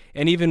even,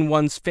 and even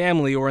one's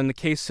family, or in the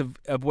case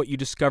of what you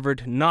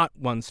discovered, not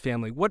one's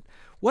family. What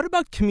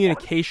about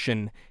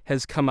communication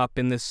has come up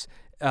in this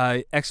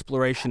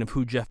exploration of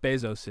who Jeff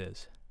Bezos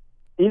is?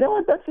 You know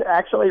what? That's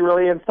actually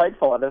really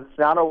insightful, and it's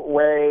not a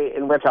way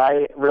in which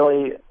I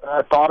really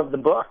thought of the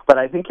book, but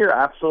I think you're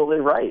absolutely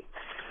right.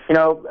 You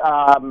know,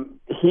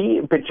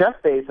 but Jeff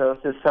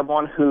Bezos is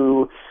someone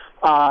who,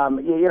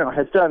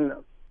 has done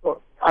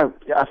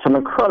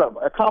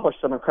accomplished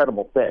some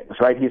incredible things,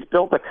 right? He's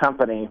built a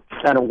company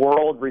and a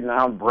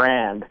world-renowned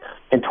brand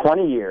in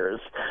 20 years,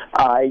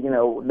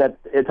 that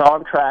it's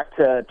on track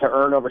to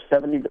earn over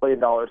 $70 billion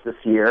this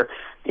year.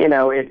 You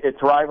know,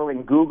 it's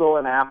rivaling Google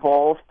and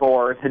Apple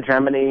for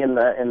hegemony in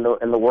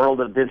the world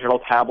of digital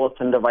tablets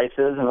and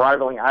devices, and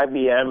rivaling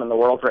IBM in the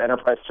world for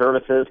enterprise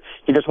services.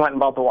 He just went and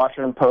bought the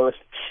Washington Post.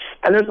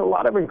 And there's a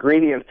lot of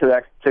ingredients to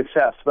that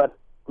success, but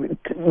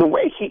the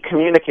way he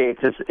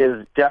communicates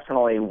is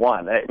definitely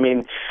one. I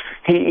mean,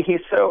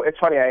 he's so. It's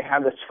funny. I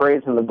have this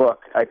phrase in the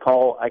book. I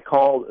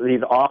call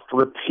these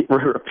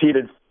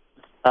repeated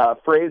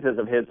phrases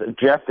of his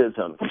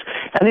Jeffisms.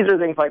 And these are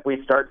things like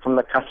we start from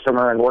the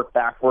customer and work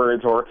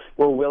backwards, or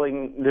we're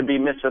willing to be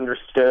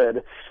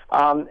misunderstood.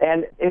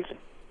 And it's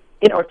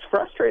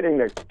frustrating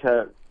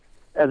to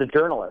as a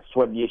journalist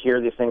when you hear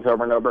these things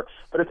over and over,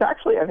 but it's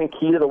actually, I think,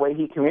 key to the way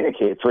he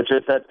communicates, which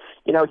is that,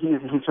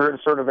 he's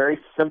sort of very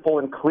simple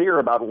and clear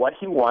about what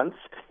he wants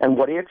and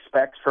what he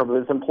expects from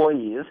his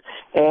employees.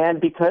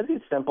 And because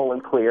he's simple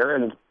and clear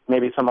and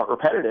maybe somewhat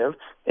repetitive,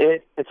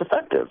 it's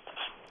effective.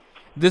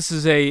 This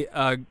is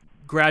a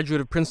graduate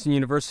of Princeton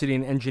University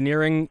in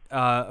engineering,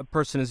 a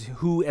person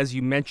who, as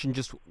you mentioned,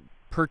 just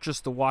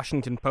purchased the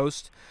Washington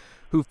Post,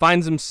 who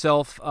finds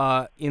himself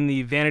in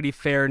the Vanity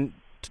Fair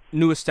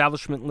new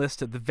establishment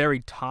list at the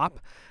very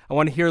top. I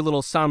want to hear a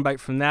little soundbite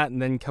from that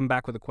and then come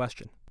back with a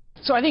question.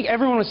 So I think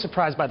everyone was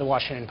surprised by the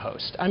Washington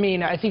Post. I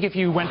mean, I think if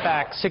you went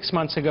back 6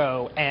 months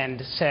ago and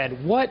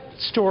said, what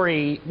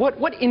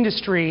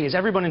industry is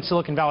everyone in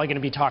Silicon Valley going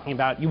to be talking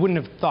about, you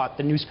wouldn't have thought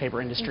the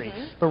newspaper industry.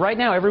 Mm-hmm. But right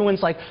now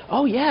everyone's like,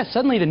 oh yeah,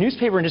 suddenly the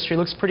newspaper industry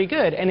looks pretty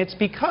good. And it's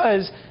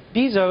because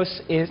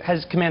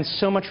Bezos commands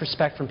so much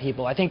respect from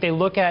people. I think they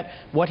look at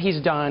what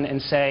he's done and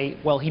say,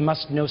 well, he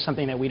must know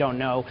something that we don't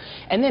know.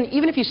 And then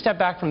even if you step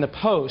back from the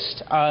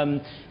Post,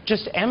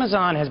 just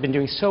Amazon has been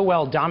doing so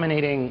well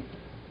dominating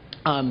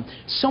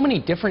so many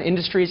different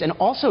industries and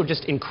also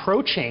just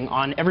encroaching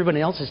on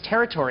everybody else's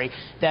territory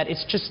that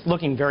it's just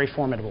looking very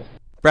formidable.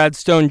 Brad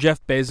Stone,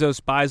 Jeff Bezos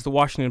buys the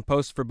Washington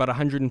Post for about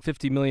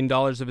 $150 million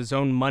of his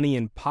own money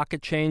in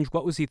pocket change.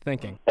 What was he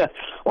thinking?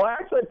 Well,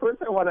 actually,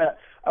 first I want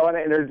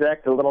to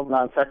interject a little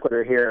non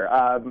sequitur here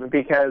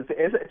because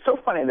it's so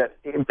funny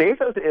that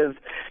Bezos is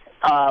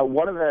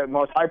one of the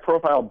most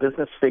high-profile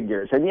business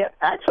figures, and yet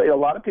actually a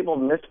lot of people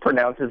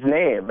mispronounce his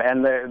name.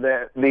 And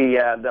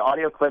the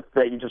audio clip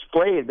that you just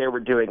played, they were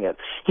doing it.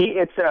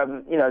 It's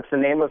the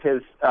name of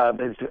his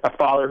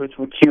father who's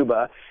from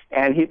Cuba,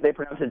 and they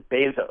pronounce it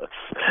Bezos.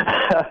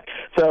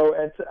 So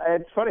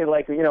it's funny,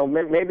 like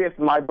maybe if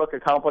my book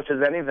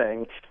accomplishes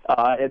anything,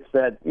 it's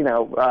that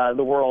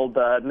the world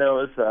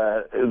knows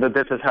that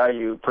this is how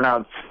you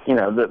pronounce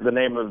the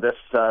name of this.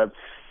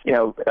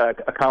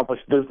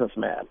 Accomplished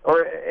businessman,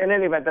 or in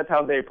any event, that's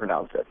how they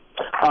pronounce it.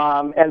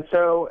 And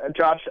so,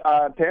 Josh,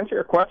 to answer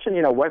your question,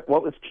 what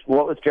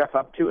was Jeff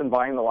up to in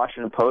buying the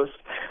Washington Post?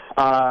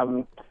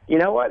 You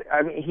know what?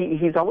 I mean,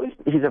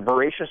 he's a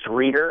voracious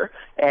reader,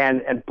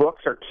 and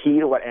books are key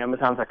to what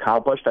Amazon's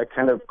accomplished. I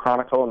kind of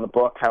chronicle in the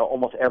book how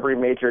almost every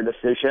major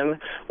decision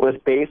was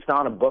based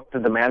on a book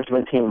that the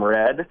management team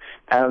read,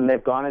 and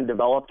they've gone and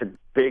developed a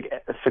big,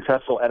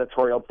 successful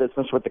editorial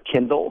business with the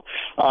Kindle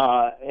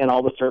and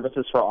all the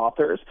services for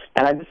authors.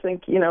 And I just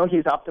think,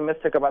 he's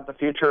optimistic about the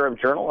future of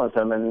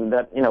journalism, and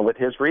that, with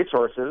his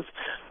resources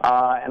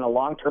and a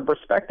long-term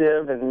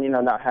perspective, and,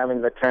 not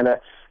having to kind of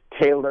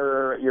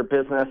tailor your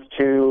business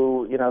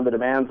to, the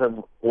demands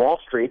of Wall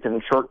Street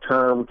and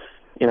short-term,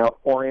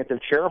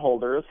 oriented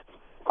shareholders,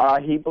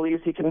 he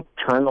believes he can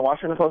turn the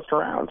Washington Post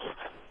around.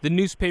 The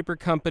newspaper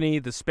company,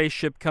 the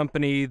spaceship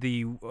company,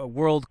 the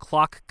world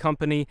clock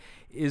company,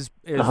 is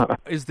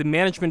the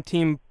management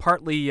team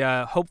partly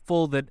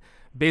hopeful that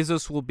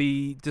Bezos will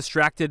be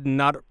distracted and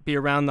not be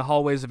around the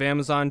hallways of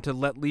Amazon to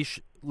let loose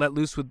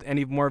with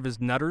any more of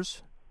his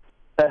nutters?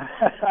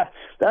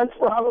 That's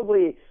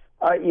probably,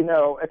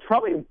 it's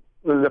probably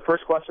the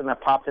first question that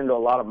popped into a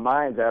lot of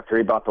minds after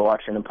he bought the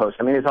Washington Post.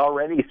 I mean, he's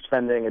already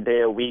spending a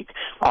day a week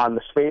on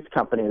the space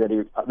company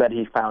that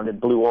he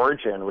founded, Blue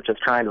Origin, which is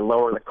trying to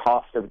lower the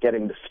cost of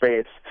getting to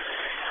space.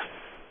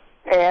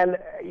 And,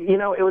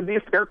 it would be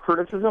a fair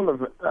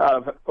criticism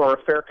or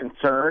a fair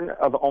concern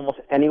of almost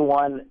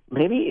anyone,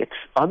 maybe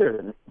other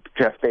than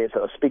Jeff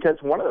Bezos, because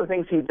one of the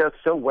things he does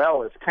so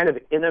well is kind of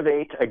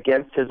innovate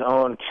against his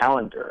own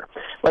calendar.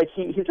 Like,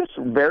 he's just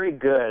very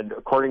good,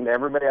 according to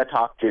everybody I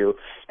talk to,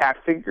 at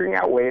figuring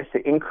out ways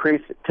to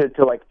increase,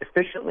 to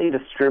efficiently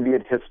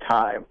distribute his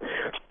time.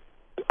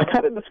 I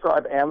kind of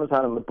describe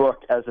Amazon in the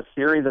book as a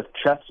series of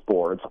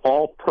chessboards,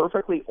 all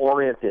perfectly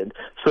oriented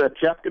so that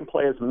Jeff can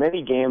play as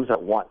many games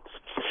at once.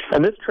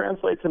 And this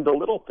translates into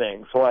little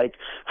things like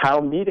how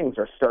meetings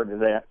are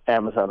started at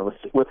Amazon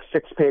with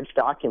 6-page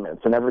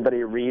documents, and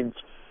everybody reads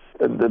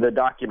the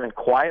document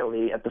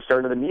quietly at the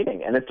start of the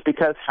meeting. And it's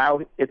because how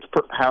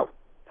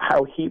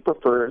he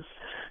prefers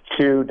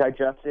to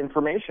digest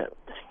information.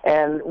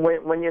 And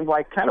when you've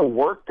kind of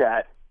worked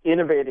at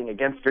innovating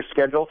against your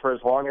schedule for as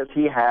long as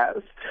he has,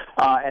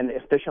 and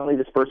efficiently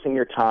dispersing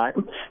your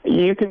time,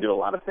 you can do a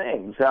lot of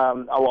things.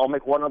 I'll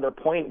make one other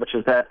point, which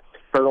is that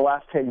for the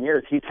last 10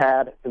 years, he's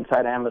had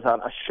inside Amazon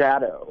a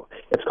shadow.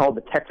 It's called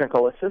the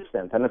technical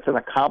assistant, and it's an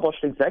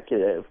accomplished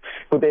executive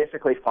who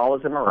basically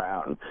follows him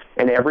around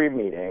in every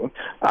meeting.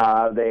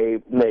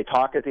 They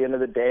talk at the end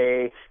of the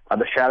day.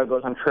 The shadow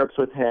goes on trips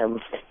with him,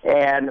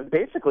 and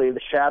basically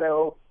the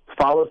shadow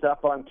follows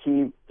up on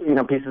key,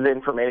 pieces of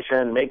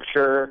information, makes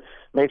sure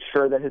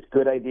that his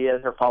good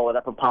ideas are followed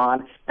up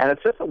upon, and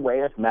it's just a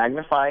way of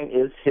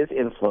magnifying his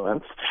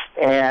influence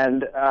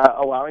and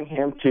allowing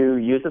him to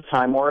use his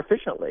time more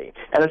efficiently.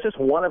 And it's just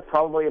one of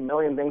probably a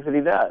million things that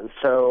he does.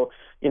 So,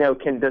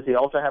 does he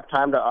also have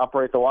time to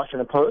operate the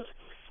Washington Post?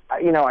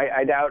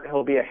 I doubt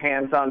he'll be a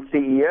hands-on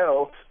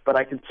CEO, but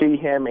I could see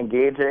him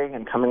engaging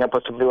and coming up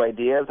with some new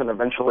ideas and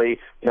eventually,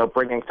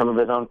 bringing some of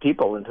his own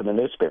people into the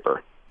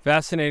newspaper.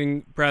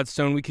 Fascinating, Brad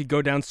Stone. We could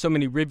go down so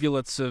many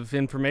rivulets of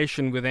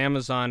information with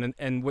Amazon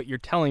and what you're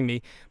telling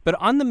me. But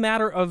on the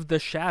matter of the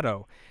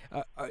shadow,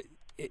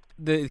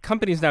 the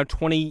company is now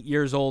 20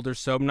 years old or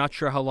so. I'm not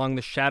sure how long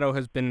the shadow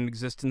has been in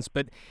existence,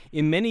 but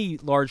in many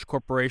large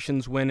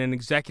corporations, when an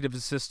executive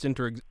assistant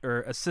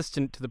or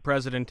assistant to the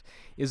president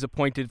is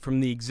appointed from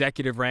the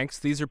executive ranks,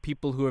 these are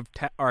people who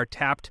are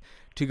tapped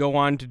to go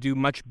on to do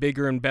much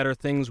bigger and better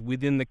things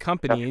within the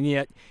company. And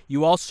yet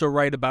you also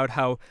write about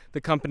how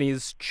the company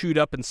has chewed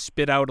up and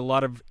spit out a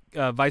lot of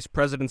vice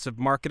presidents of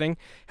marketing.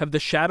 Have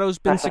the shadows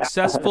been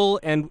successful,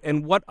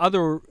 and what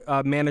other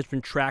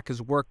management track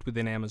has worked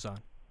within Amazon?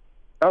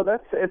 Oh,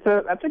 that's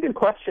a good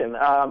question.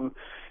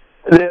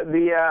 The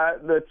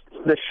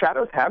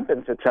shadows have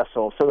been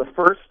successful. So the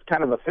first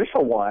kind of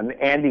official one,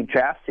 Andy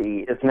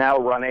Jassy, is now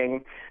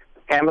running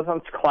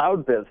Amazon's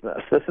cloud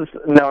business. This is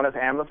known as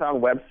Amazon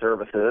Web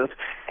Services,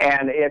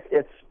 and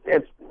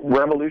it's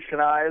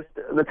revolutionized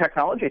the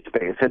technology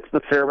space. It's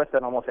the service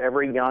that almost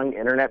every young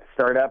internet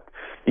startup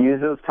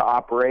uses to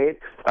operate.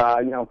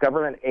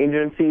 Government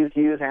agencies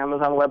use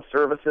Amazon Web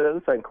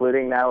Services,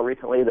 including now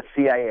recently the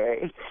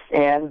CIA.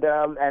 And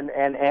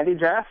Andy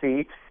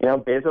Jassy,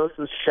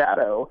 Bezos'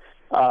 shadow,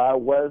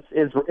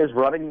 is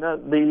running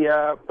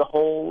the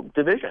whole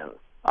division.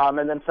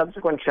 And then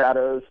subsequent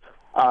shadows.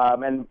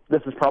 And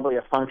this is probably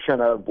a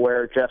function of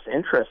where Jeff's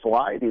interests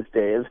lie these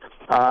days.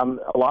 A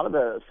lot of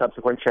the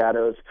subsequent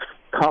shadows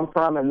come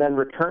from and then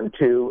return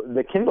to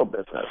the Kindle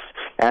business,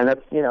 and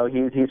that's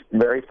he's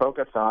very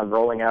focused on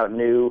rolling out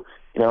new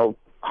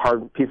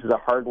hard pieces of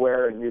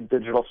hardware and new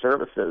digital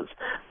services.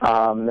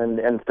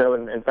 And so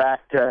in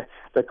fact,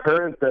 the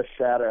current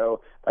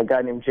shadow, a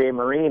guy named Jay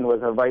Marine,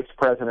 was a vice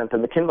president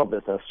in the Kindle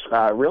business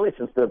really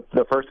since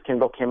the first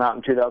Kindle came out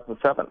in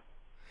 2007.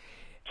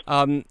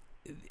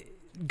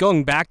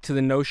 Going back to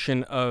the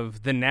notion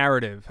of the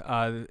narrative,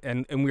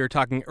 and we were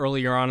talking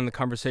earlier on in the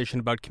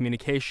conversation about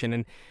communication,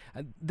 and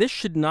this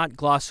should not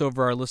gloss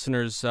over our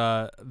listeners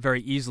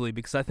very easily,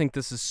 because I think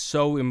this is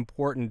so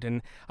important.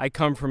 And I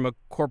come from a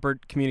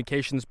corporate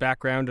communications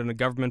background and a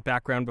government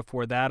background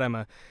before that. I'm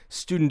a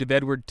student of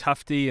Edward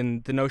Tufte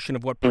and the notion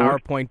of what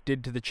PowerPoint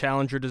did to the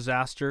Challenger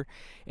disaster.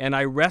 And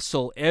I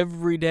wrestle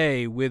every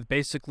day with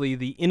basically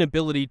the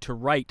inability to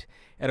write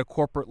at a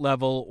corporate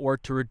level or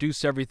to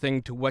reduce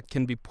everything to what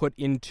can be put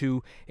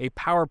into a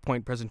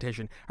PowerPoint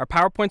presentation. Are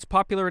PowerPoints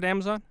popular at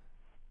Amazon?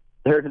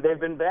 They've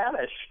been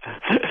banished.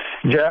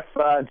 Jeff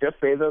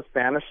Bezos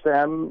banished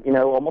them,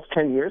 almost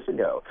 10 years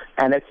ago,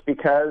 and it's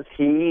because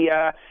he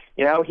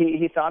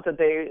thought that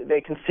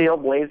they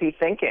concealed lazy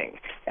thinking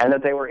and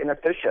that they were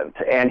inefficient,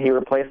 and he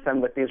replaced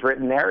them with these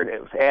written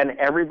narratives. And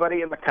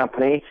everybody in the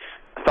company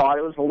thought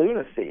it was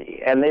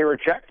lunacy, and they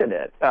rejected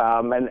it.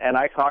 And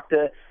I talked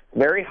to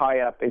very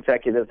high-up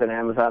executives at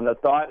Amazon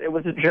that thought it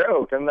was a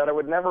joke and that it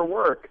would never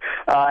work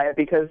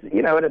because,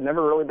 it had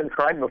never really been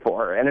tried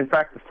before. And, in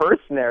fact, the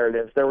first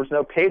narratives, there was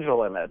no page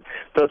limit.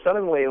 So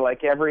suddenly,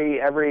 like, every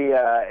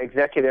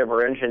executive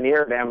or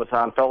engineer at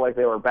Amazon felt like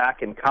they were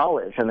back in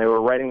college and they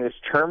were writing these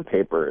term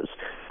papers.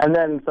 And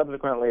then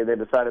subsequently they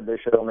decided they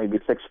should only be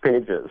 6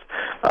 pages.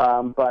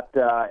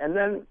 And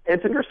then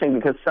it's interesting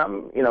because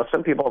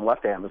some people have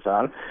left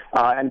Amazon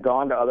and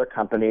gone to other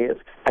companies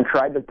and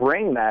tried to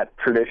bring that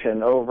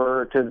tradition over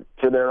to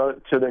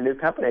their new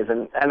companies,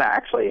 and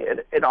actually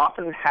it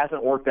often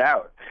hasn't worked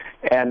out,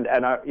 and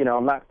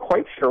I'm not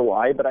quite sure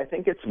why, but I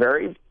think it's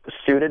very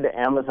suited to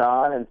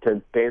Amazon and to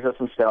Bezos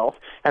himself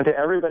and to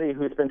everybody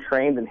who's been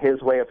trained in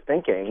his way of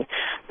thinking,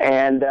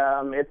 and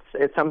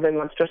it's something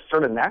that's just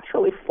sort of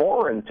naturally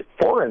foreign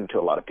to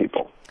a lot of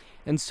people.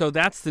 And so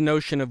that's the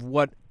notion of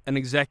what an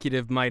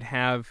executive might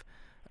have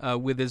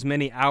with as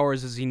many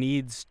hours as he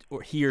needs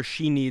or he or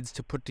she needs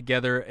to put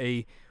together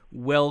a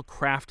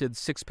well-crafted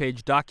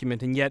 6-page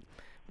document. And yet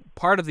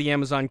part of the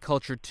Amazon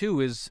culture too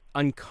is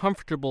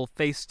uncomfortable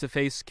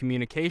face-to-face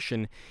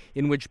communication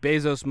in which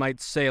Bezos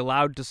might say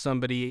aloud to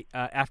somebody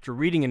after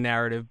reading a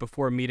narrative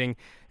before a meeting,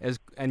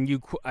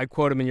 I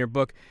quote him in your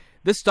book,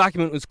 "This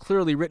document was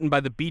clearly written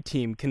by the B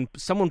team. Can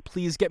someone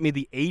please get me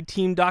the A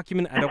team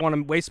document? I don't want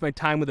to waste my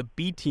time with a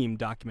B team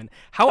document."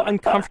 How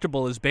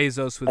uncomfortable is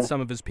Bezos with some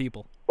of his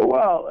people?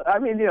 Well, I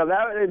mean,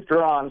 that is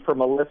drawn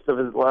from a list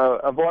of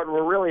what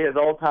were really his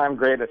all-time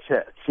greatest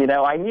hits.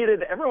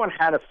 Everyone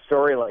had a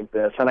story like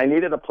this, and I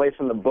needed a place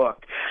in the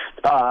book,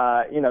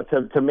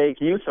 to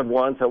make use of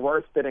ones that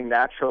weren't fitting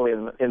naturally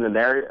in the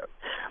narrative.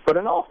 But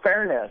in all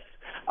fairness,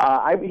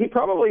 I think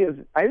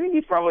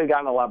he's probably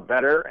gotten a lot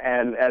better,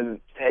 and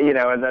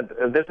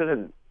that this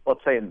isn't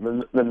let's say,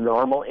 the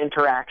normal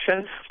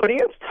interaction, but he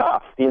is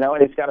tough, and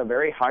he's got a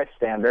very high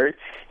standard,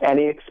 and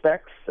he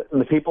expects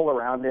the people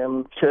around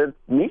him to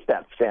meet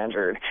that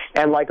standard.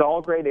 And like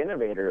all great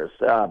innovators,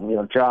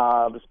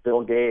 Jobs,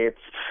 Bill Gates,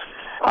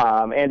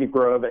 Andy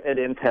Grove at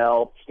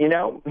Intel,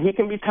 he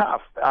can be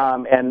tough.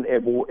 And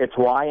it's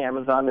why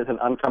Amazon is an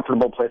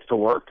uncomfortable place to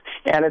work,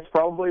 and it's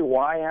probably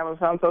why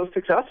Amazon's so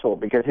successful,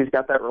 because he's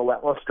got that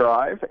relentless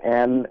drive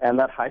and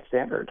that high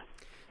standard.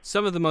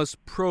 Some of the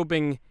most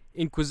probing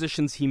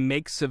inquisitions he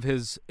makes of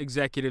his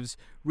executives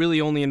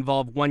really only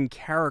involve one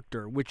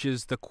character, which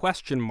is the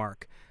question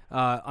mark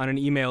on an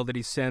email that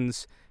he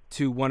sends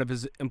to one of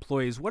his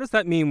employees. What does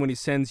that mean when he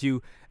sends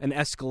you an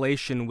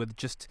escalation with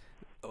just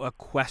a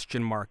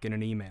question mark in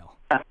an email?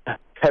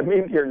 That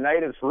means your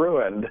night is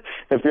ruined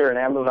if you're an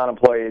Amazon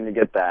employee and you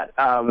get that.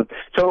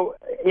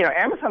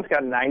 Amazon's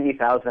got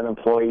 90,000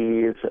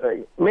 employees,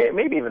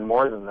 maybe even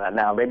more than that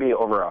now, maybe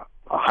over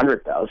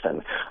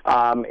 100,000.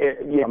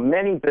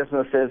 Many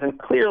businesses, and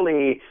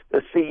clearly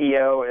the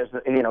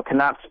CEO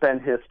cannot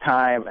spend his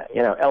time,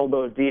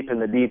 elbow deep in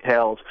the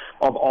details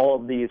of all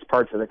of these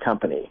parts of the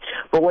company.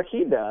 But what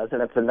he does,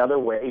 and it's another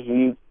way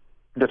he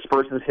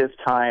disperses his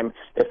time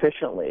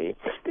efficiently,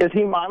 is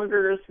he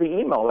monitors the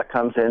email that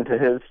comes into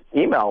his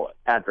email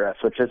address,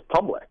 which is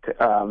public.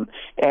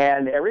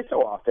 And every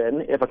so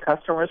often, if a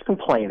customer is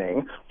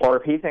complaining or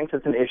if he thinks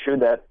it's an issue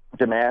that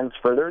demands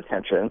further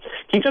attention,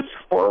 he just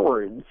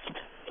forwards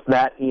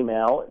that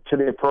email to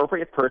the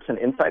appropriate person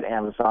inside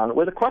Amazon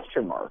with a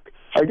question mark.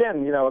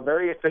 Again, a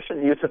very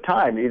efficient use of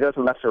time. He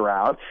doesn't mess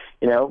around.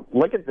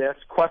 Look at this,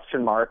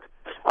 question mark.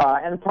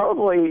 And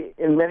probably,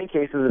 in many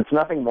cases, it's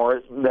nothing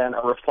more than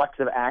a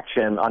reflexive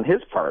action on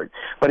his part.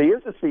 But he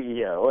is the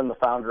CEO and the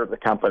founder of the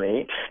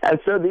company, and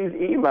so these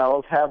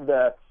emails have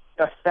the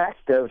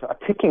effect of a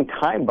ticking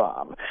time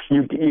bomb.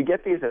 You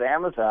get these at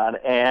Amazon,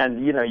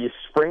 and you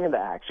spring into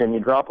action, you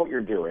drop what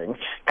you're doing,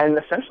 and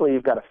essentially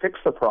you've got to fix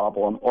the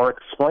problem or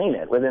explain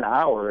it within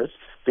hours,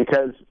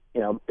 because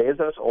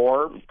Bezos,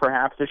 or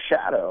perhaps his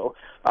shadow,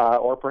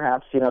 or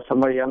perhaps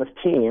somebody on his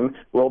team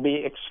will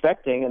be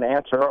expecting an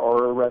answer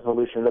or a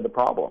resolution to the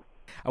problem.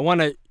 I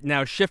want to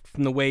now shift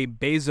from the way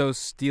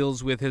Bezos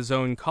deals with his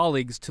own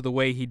colleagues to the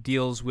way he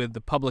deals with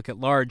the public at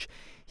large.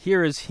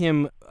 Here is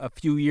him a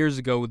few years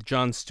ago with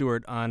Jon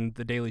Stewart on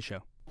The Daily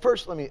Show.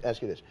 First, let me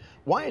ask you this.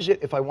 Why is it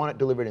if I want it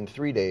delivered in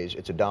 3 days,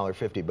 it's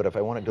 $1.50, but if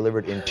I want it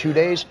delivered in 2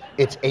 days,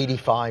 it's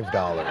 $85?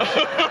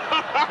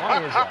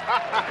 Why is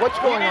that? What's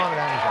going on at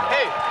Amazon?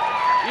 Hey,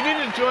 you need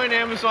to join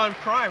Amazon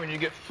Prime and you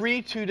get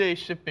free 2-day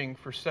shipping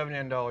for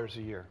 $79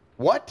 a year.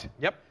 What?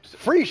 Yep.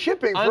 Free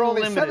shipping for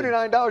Unlimited. only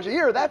 $79 a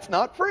year? That's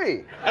not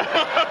free.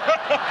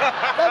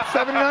 That's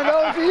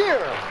 $79 a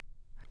year.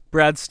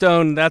 Brad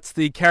Stone, that's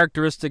the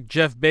characteristic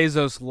Jeff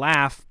Bezos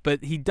laugh,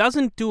 but he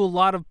doesn't do a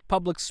lot of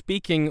public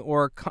speaking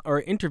or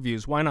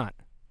interviews. Why not?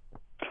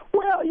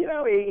 Well,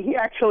 he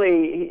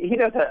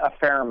does a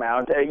fair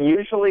amount,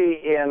 usually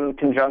in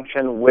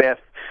conjunction with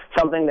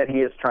something that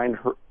he is trying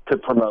to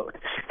promote.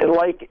 And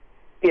like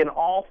in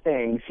all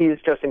things, he's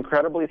just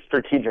incredibly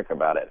strategic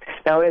about it.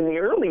 Now, in the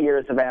early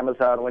years of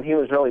Amazon, when he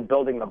was really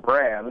building the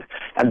brand,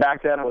 and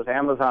back then it was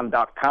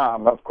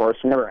Amazon.com, of course,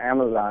 never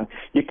Amazon,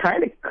 you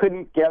kind of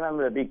couldn't get him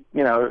to be,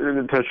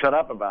 to shut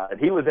up about it.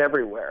 He was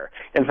everywhere.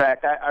 In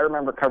fact, I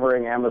remember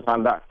covering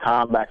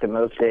Amazon.com back in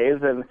those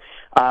days, and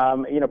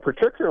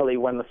particularly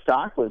when the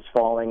stock was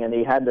falling and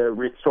he had to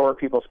restore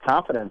people's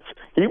confidence,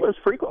 he was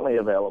frequently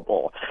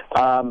available.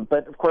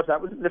 But of course,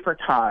 that was a different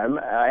time.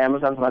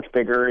 Amazon's much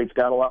bigger. He's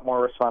got a lot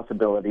more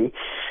responsibility.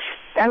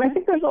 And I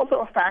think there's also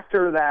a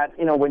factor that,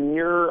 when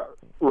you're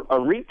a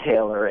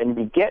retailer and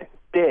you get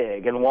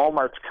big, and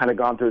Walmart's kind of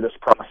gone through this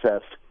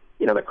process,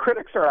 the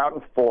critics are out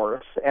in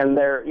force, and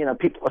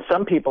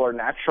some people are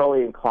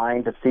naturally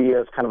inclined to see you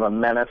as kind of a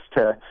menace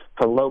to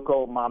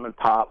local mom and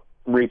pop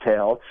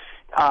retail.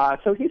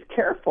 So he's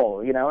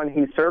careful, and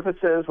he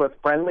surfaces with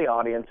friendly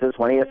audiences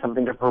when he has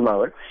something to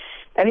promote.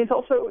 And he's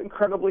also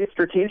incredibly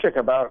strategic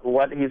about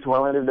what he's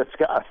willing to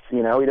discuss.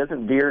 He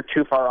doesn't veer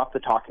too far off the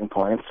talking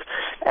points.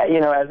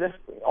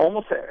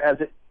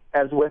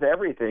 As with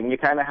everything, you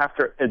kind of have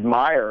to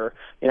admire,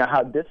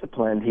 how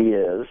disciplined he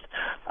is.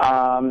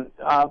 But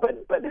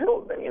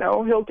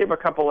he'll give a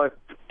couple of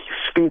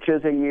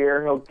speeches a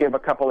year. He'll give a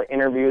couple of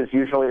interviews,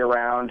 usually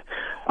around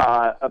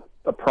a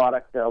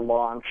product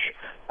launch.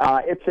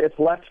 It's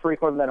less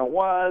frequent than it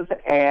was,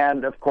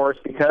 and of course,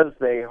 because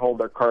they hold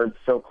their cards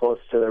so close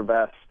to their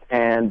vest,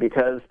 and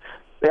because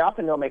they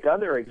often don't make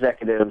other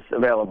executives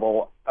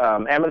available,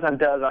 Amazon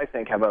does, I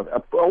think, have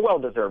a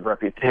well-deserved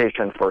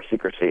reputation for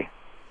secrecy.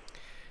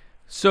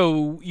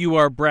 So you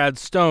are Brad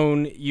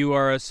Stone. You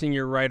are a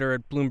senior writer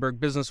at Bloomberg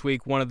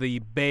Businessweek, one of the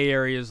Bay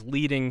Area's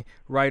leading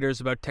writers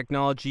about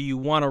technology. You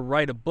want to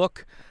write a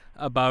book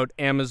about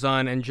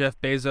Amazon and Jeff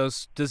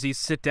Bezos. Does he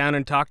sit down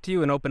and talk to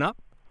you and open up?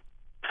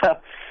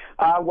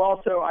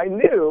 Well, so I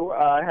knew,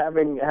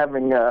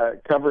 having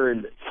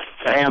covered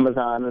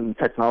Amazon and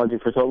technology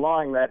for so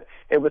long that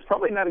it was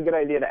probably not a good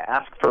idea to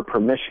ask for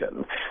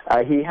permission.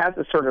 He has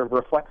a sort of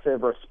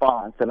reflexive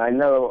response, and I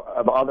know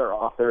of other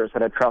authors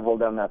that have traveled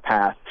down that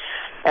path.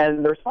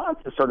 And the response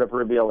is sort of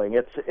revealing. He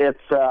says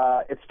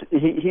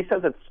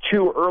it's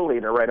too early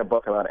to write a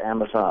book about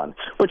Amazon,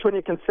 which when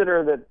you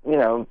consider that,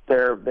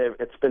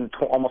 it's been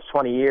almost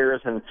 20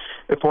 years and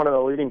it's one of the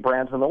leading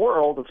brands in the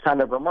world, it's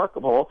kind of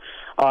remarkable.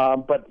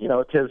 But,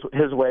 it's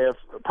his way of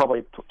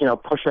probably,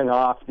 pushing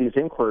off these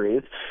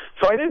inquiries.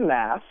 So I didn't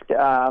ask,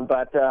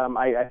 but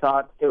I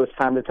thought it was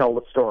time to tell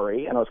the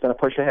story, and I was going to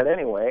push ahead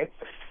anyway.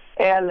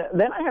 And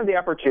then I had the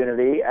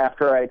opportunity,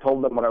 after I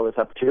told them what I was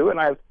up to, and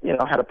I've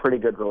had a pretty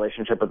good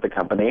relationship with the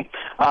company,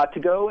 to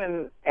go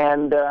and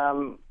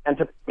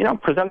to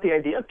present the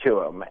idea to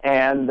them.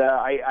 And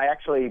I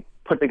actually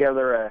put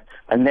together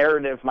a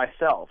narrative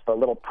myself, a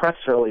little press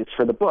release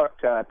for the book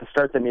to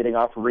start the meeting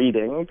off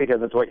reading,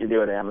 because it's what you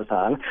do at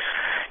Amazon.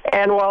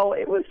 And while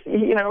it was,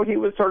 he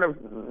was sort of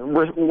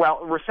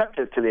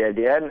receptive to the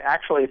idea, and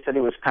actually said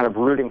he was kind of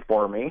rooting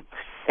for me.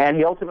 And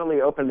he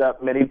ultimately opened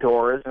up many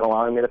doors,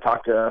 allowing me to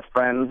talk to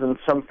friends and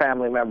some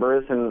family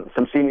members and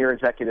some senior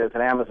executives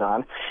at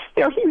Amazon.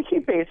 He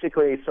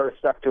basically sort of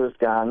stuck to his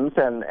guns,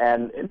 and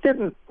it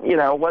didn't,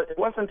 it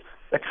wasn't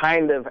the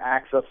kind of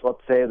access,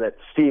 let's say, that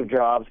Steve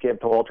Jobs gave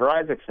to Walter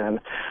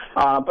Isaacson.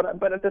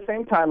 But at the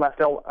same time, I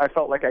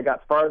felt like I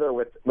got farther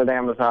with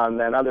Amazon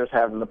than others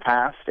have in the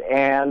past,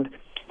 and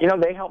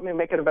they helped me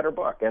make it a better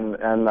book,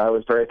 and I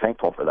was very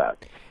thankful for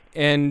that.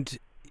 And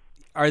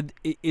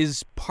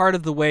is part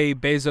of the way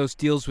Bezos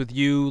deals with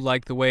you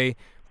like the way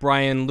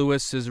Brian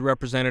Lewis is a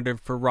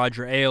representative for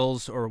Roger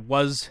Ailes, or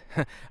was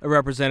a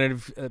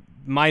representative,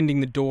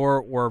 minding the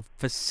door or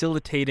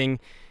facilitating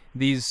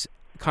these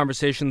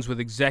conversations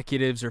with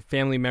executives or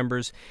family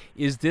members?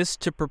 Is this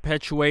to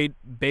perpetuate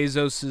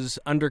Bezos's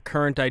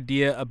undercurrent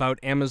idea about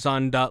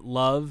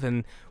Amazon.love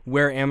and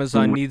where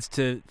Amazon needs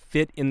to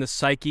fit in the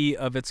psyche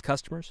of its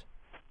customers?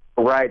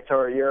 Right.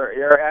 So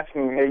you're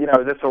asking,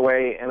 is this a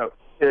way,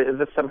 is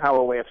this somehow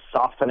a way of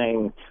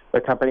softening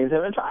the company's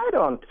image? I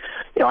don't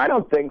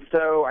think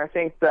so. I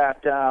think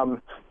that,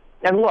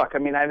 and look,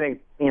 I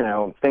think,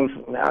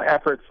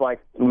 efforts like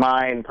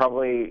mine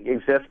probably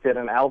exist at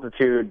an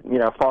altitude,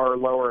 far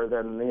lower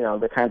than,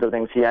 the kinds of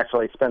things he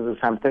actually spends his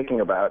time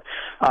thinking about.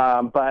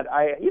 But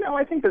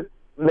I think that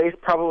they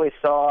probably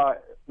saw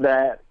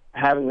that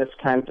having this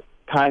kind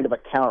of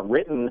account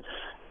written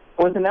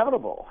was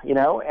inevitable,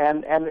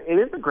 and it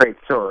is a great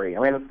story.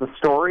 It's the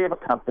story of a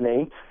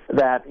company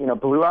that,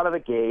 blew out of the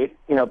gate,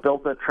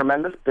 built a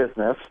tremendous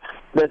business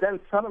that then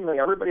suddenly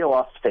everybody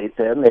lost faith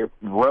in. They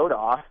wrote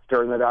off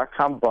during the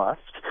dot-com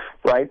bust,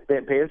 right?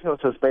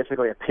 Bezos was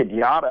basically a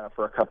piñata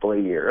for a couple of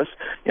years.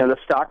 The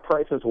stock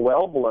price is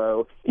well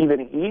below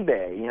even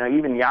eBay,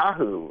 even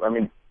Yahoo.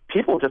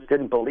 People just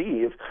didn't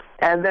believe.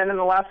 And then in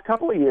the last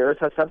couple of years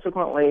has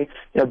subsequently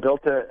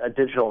built a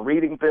digital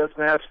reading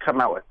business, come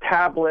out with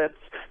tablets,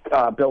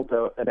 built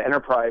an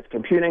enterprise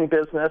computing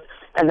business,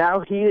 and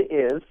now he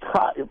is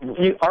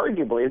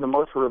arguably the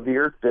most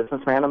revered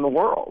businessman in the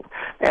world.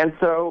 And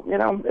so,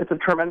 it's a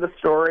tremendous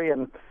story,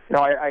 and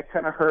I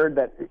kind of heard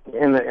that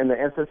in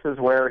the instances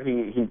where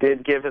he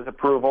did give his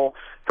approval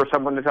for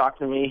someone to talk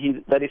to me,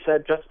 he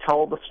said, just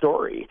tell the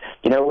story,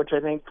 which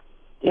I think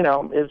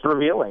is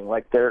revealing.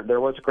 Like there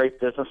was a great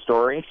business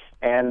story,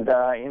 and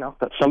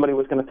that somebody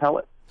was going to tell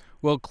it.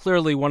 Well,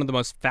 clearly one of the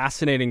most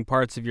fascinating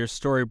parts of your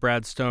story,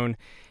 Brad Stone,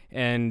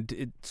 and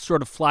it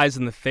sort of flies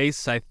in the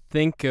face, I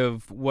think,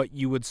 of what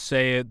you would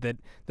say that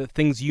the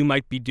things you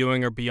might be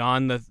doing are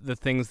beyond the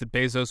things that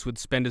Bezos would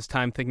spend his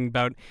time thinking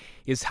about,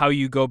 is how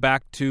you go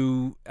back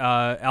to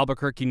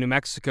Albuquerque, New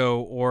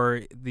Mexico,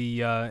 or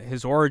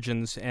his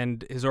origins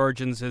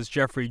as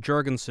Jeffrey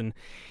Jorgensen.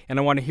 And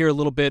I want to hear a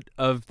little bit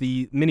of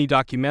the mini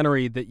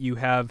documentary that you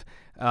have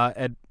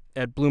at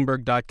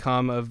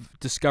Bloomberg.com of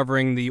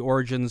discovering the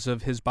origins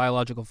of his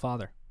biological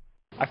father.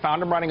 I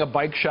found him running a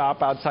bike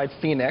shop outside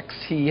Phoenix.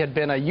 He had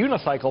been a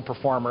unicycle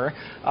performer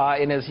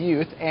in his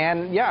youth,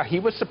 and yeah, he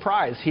was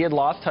surprised. He had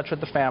lost touch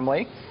with the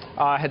family,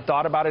 had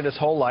thought about it his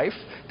whole life,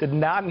 did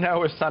not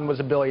know his son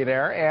was a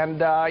billionaire,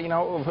 and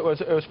it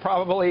was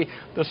probably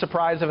the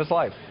surprise of his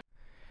life.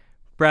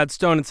 Brad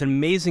Stone, it's an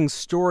amazing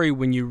story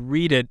when you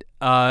read it,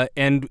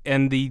 and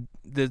the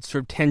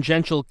sort of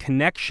tangential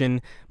connection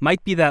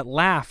might be that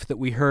laugh that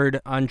we heard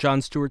on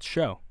Jon Stewart's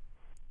show.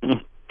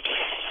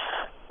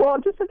 Well,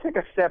 just to take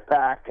a step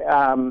back,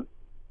 it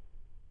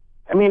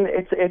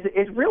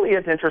really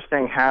is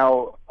interesting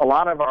how a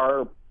lot of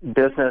our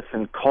business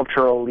and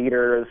cultural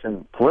leaders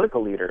and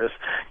political leaders,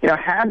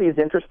 have these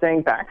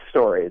interesting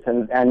backstories.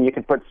 And you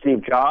can put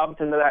Steve Jobs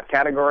into that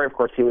category. Of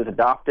course, he was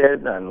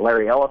adopted, and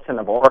Larry Ellison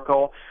of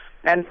Oracle.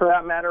 And for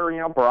that matter,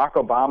 Barack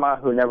Obama,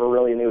 who never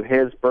really knew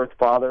his birth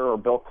father, or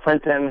Bill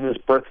Clinton, whose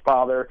birth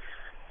father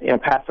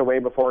passed away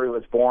before he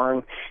was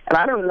born. And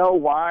I don't know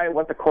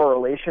what the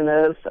correlation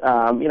is,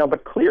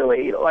 but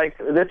clearly, like,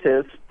 this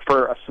is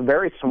for a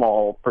very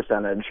small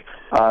percentage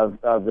of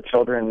the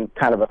children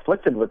kind of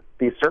afflicted with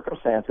these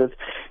circumstances.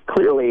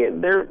 Clearly,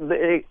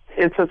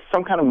 it's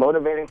some kind of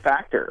motivating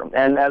factor.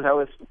 And as I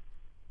was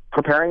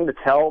preparing to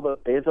tell the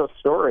Bezos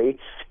story,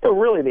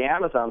 really the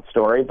Amazon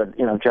story, but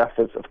Jeff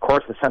is of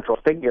course the central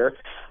figure.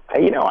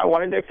 I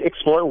wanted to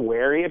explore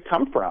where he had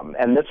come from,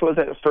 and this was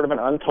a sort of an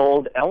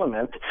untold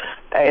element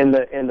in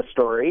the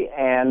story.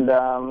 And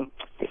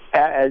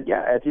as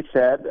you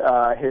said,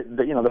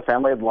 the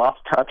family had lost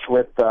touch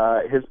with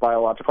his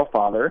biological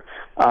father.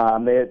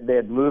 They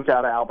had moved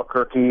out of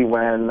Albuquerque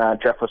when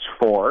Jeff was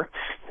 4,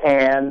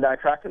 and I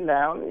tracked him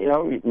down,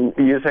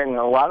 using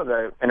a lot of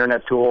the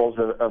internet tools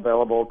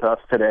available to us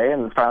today,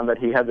 and found that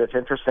he had this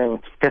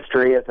interesting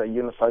history as a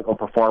unicycle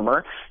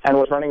performer and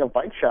was running a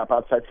bike shop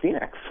outside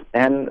Phoenix.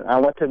 And I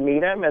went to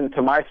meet him, and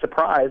to my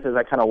surprise, as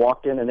I kind of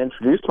walked in and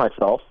introduced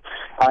myself,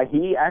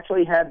 he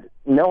actually had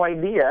no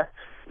idea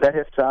that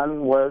his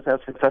son was as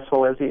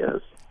successful as he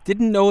is.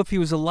 Didn't know if he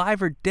was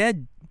alive or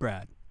dead,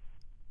 Brad.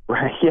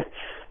 Right. Yeah.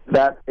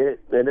 That it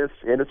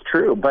is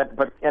true, but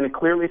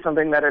clearly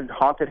something that had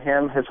haunted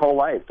him his whole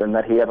life, and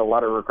that he had a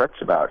lot of regrets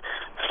about.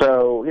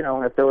 So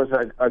if there was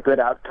a good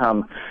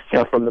outcome,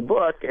 from the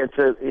book, it's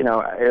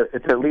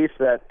at least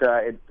that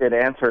it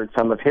answered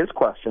some of his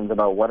questions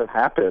about what had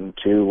happened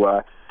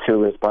to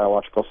his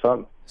biological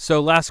son. So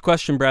last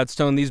question, Brad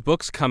Stone. These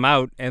books come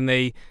out and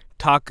they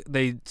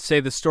say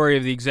the story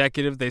of the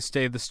executive, they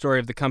say the story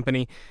of the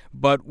company,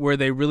 but where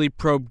they really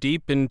probe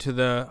deep into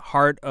the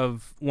heart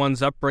of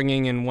one's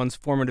upbringing and one's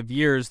formative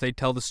years, they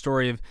tell the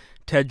story of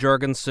Ted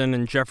Jorgensen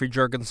and Jeffrey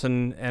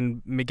Jorgensen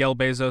and Miguel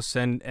Bezos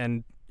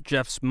and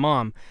Jeff's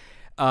mom.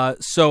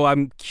 So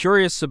I'm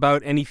curious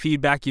about any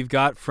feedback you've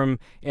got from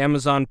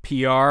Amazon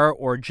PR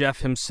or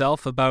Jeff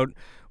himself about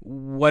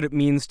what it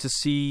means to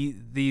see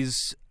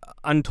these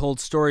untold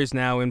stories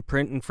now in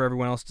print and for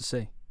everyone else to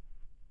see.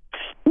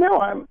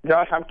 No,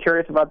 Josh, I'm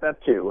curious about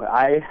that too.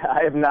 I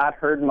have not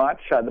heard much.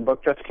 The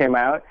book just came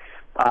out,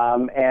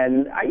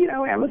 and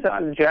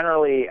Amazon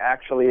generally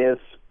actually is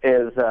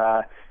in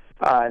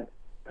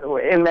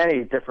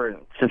many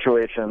different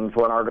situations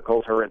when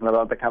articles are written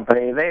about the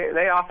company,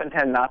 they often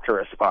tend not to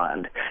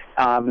respond.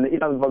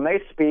 When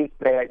they speak,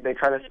 they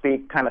try to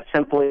speak kind of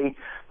simply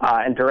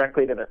and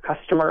directly to their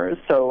customers.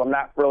 So I'm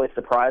not really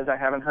surprised I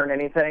haven't heard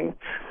anything.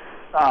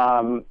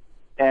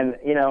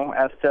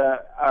 As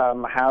to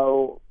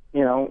how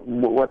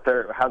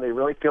how they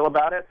really feel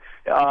about it,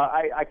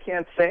 I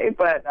can't say,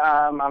 but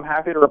I'm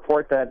happy to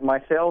report that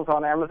my sales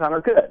on Amazon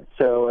are good.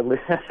 So at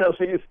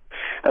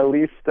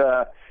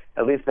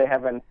least they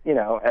haven't,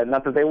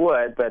 not that they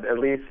would, but at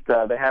least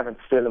they haven't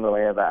stood in the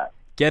way of that.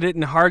 Get it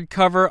in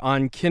hardcover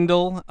on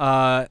Kindle,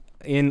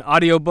 in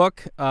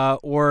audiobook,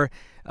 or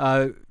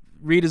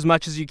read as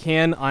much as you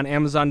can on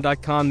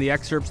Amazon.com, the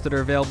excerpts that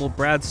are available.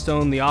 Brad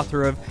Stone, the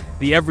author of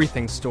The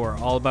Everything Store,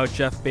 all about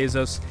Jeff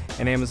Bezos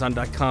and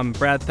Amazon.com.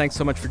 Brad, thanks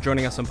so much for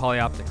joining us on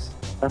Polyoptics.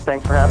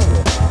 Thanks for having me.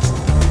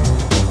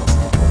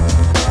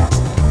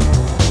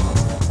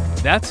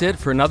 That's it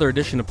for another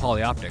edition of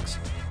Polyoptics.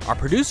 Our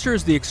producer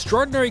is the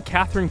extraordinary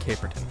Catherine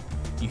Caperton.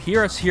 You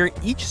hear us here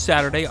each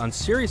Saturday on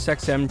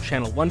SiriusXM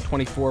Channel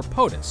 124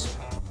 POTUS,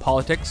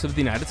 Politics of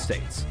the United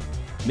States.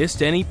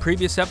 Missed any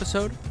previous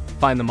episode?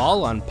 Find them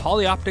all on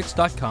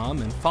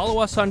polyoptics.com and follow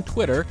us on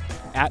Twitter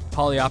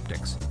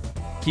 @polyoptics.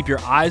 Keep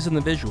your eyes on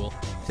the visual,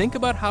 think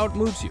about how it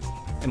moves you,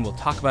 and we'll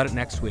talk about it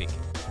next week.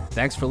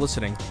 Thanks for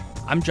listening.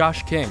 I'm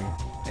Josh King,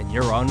 and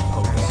you're on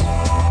POTUS.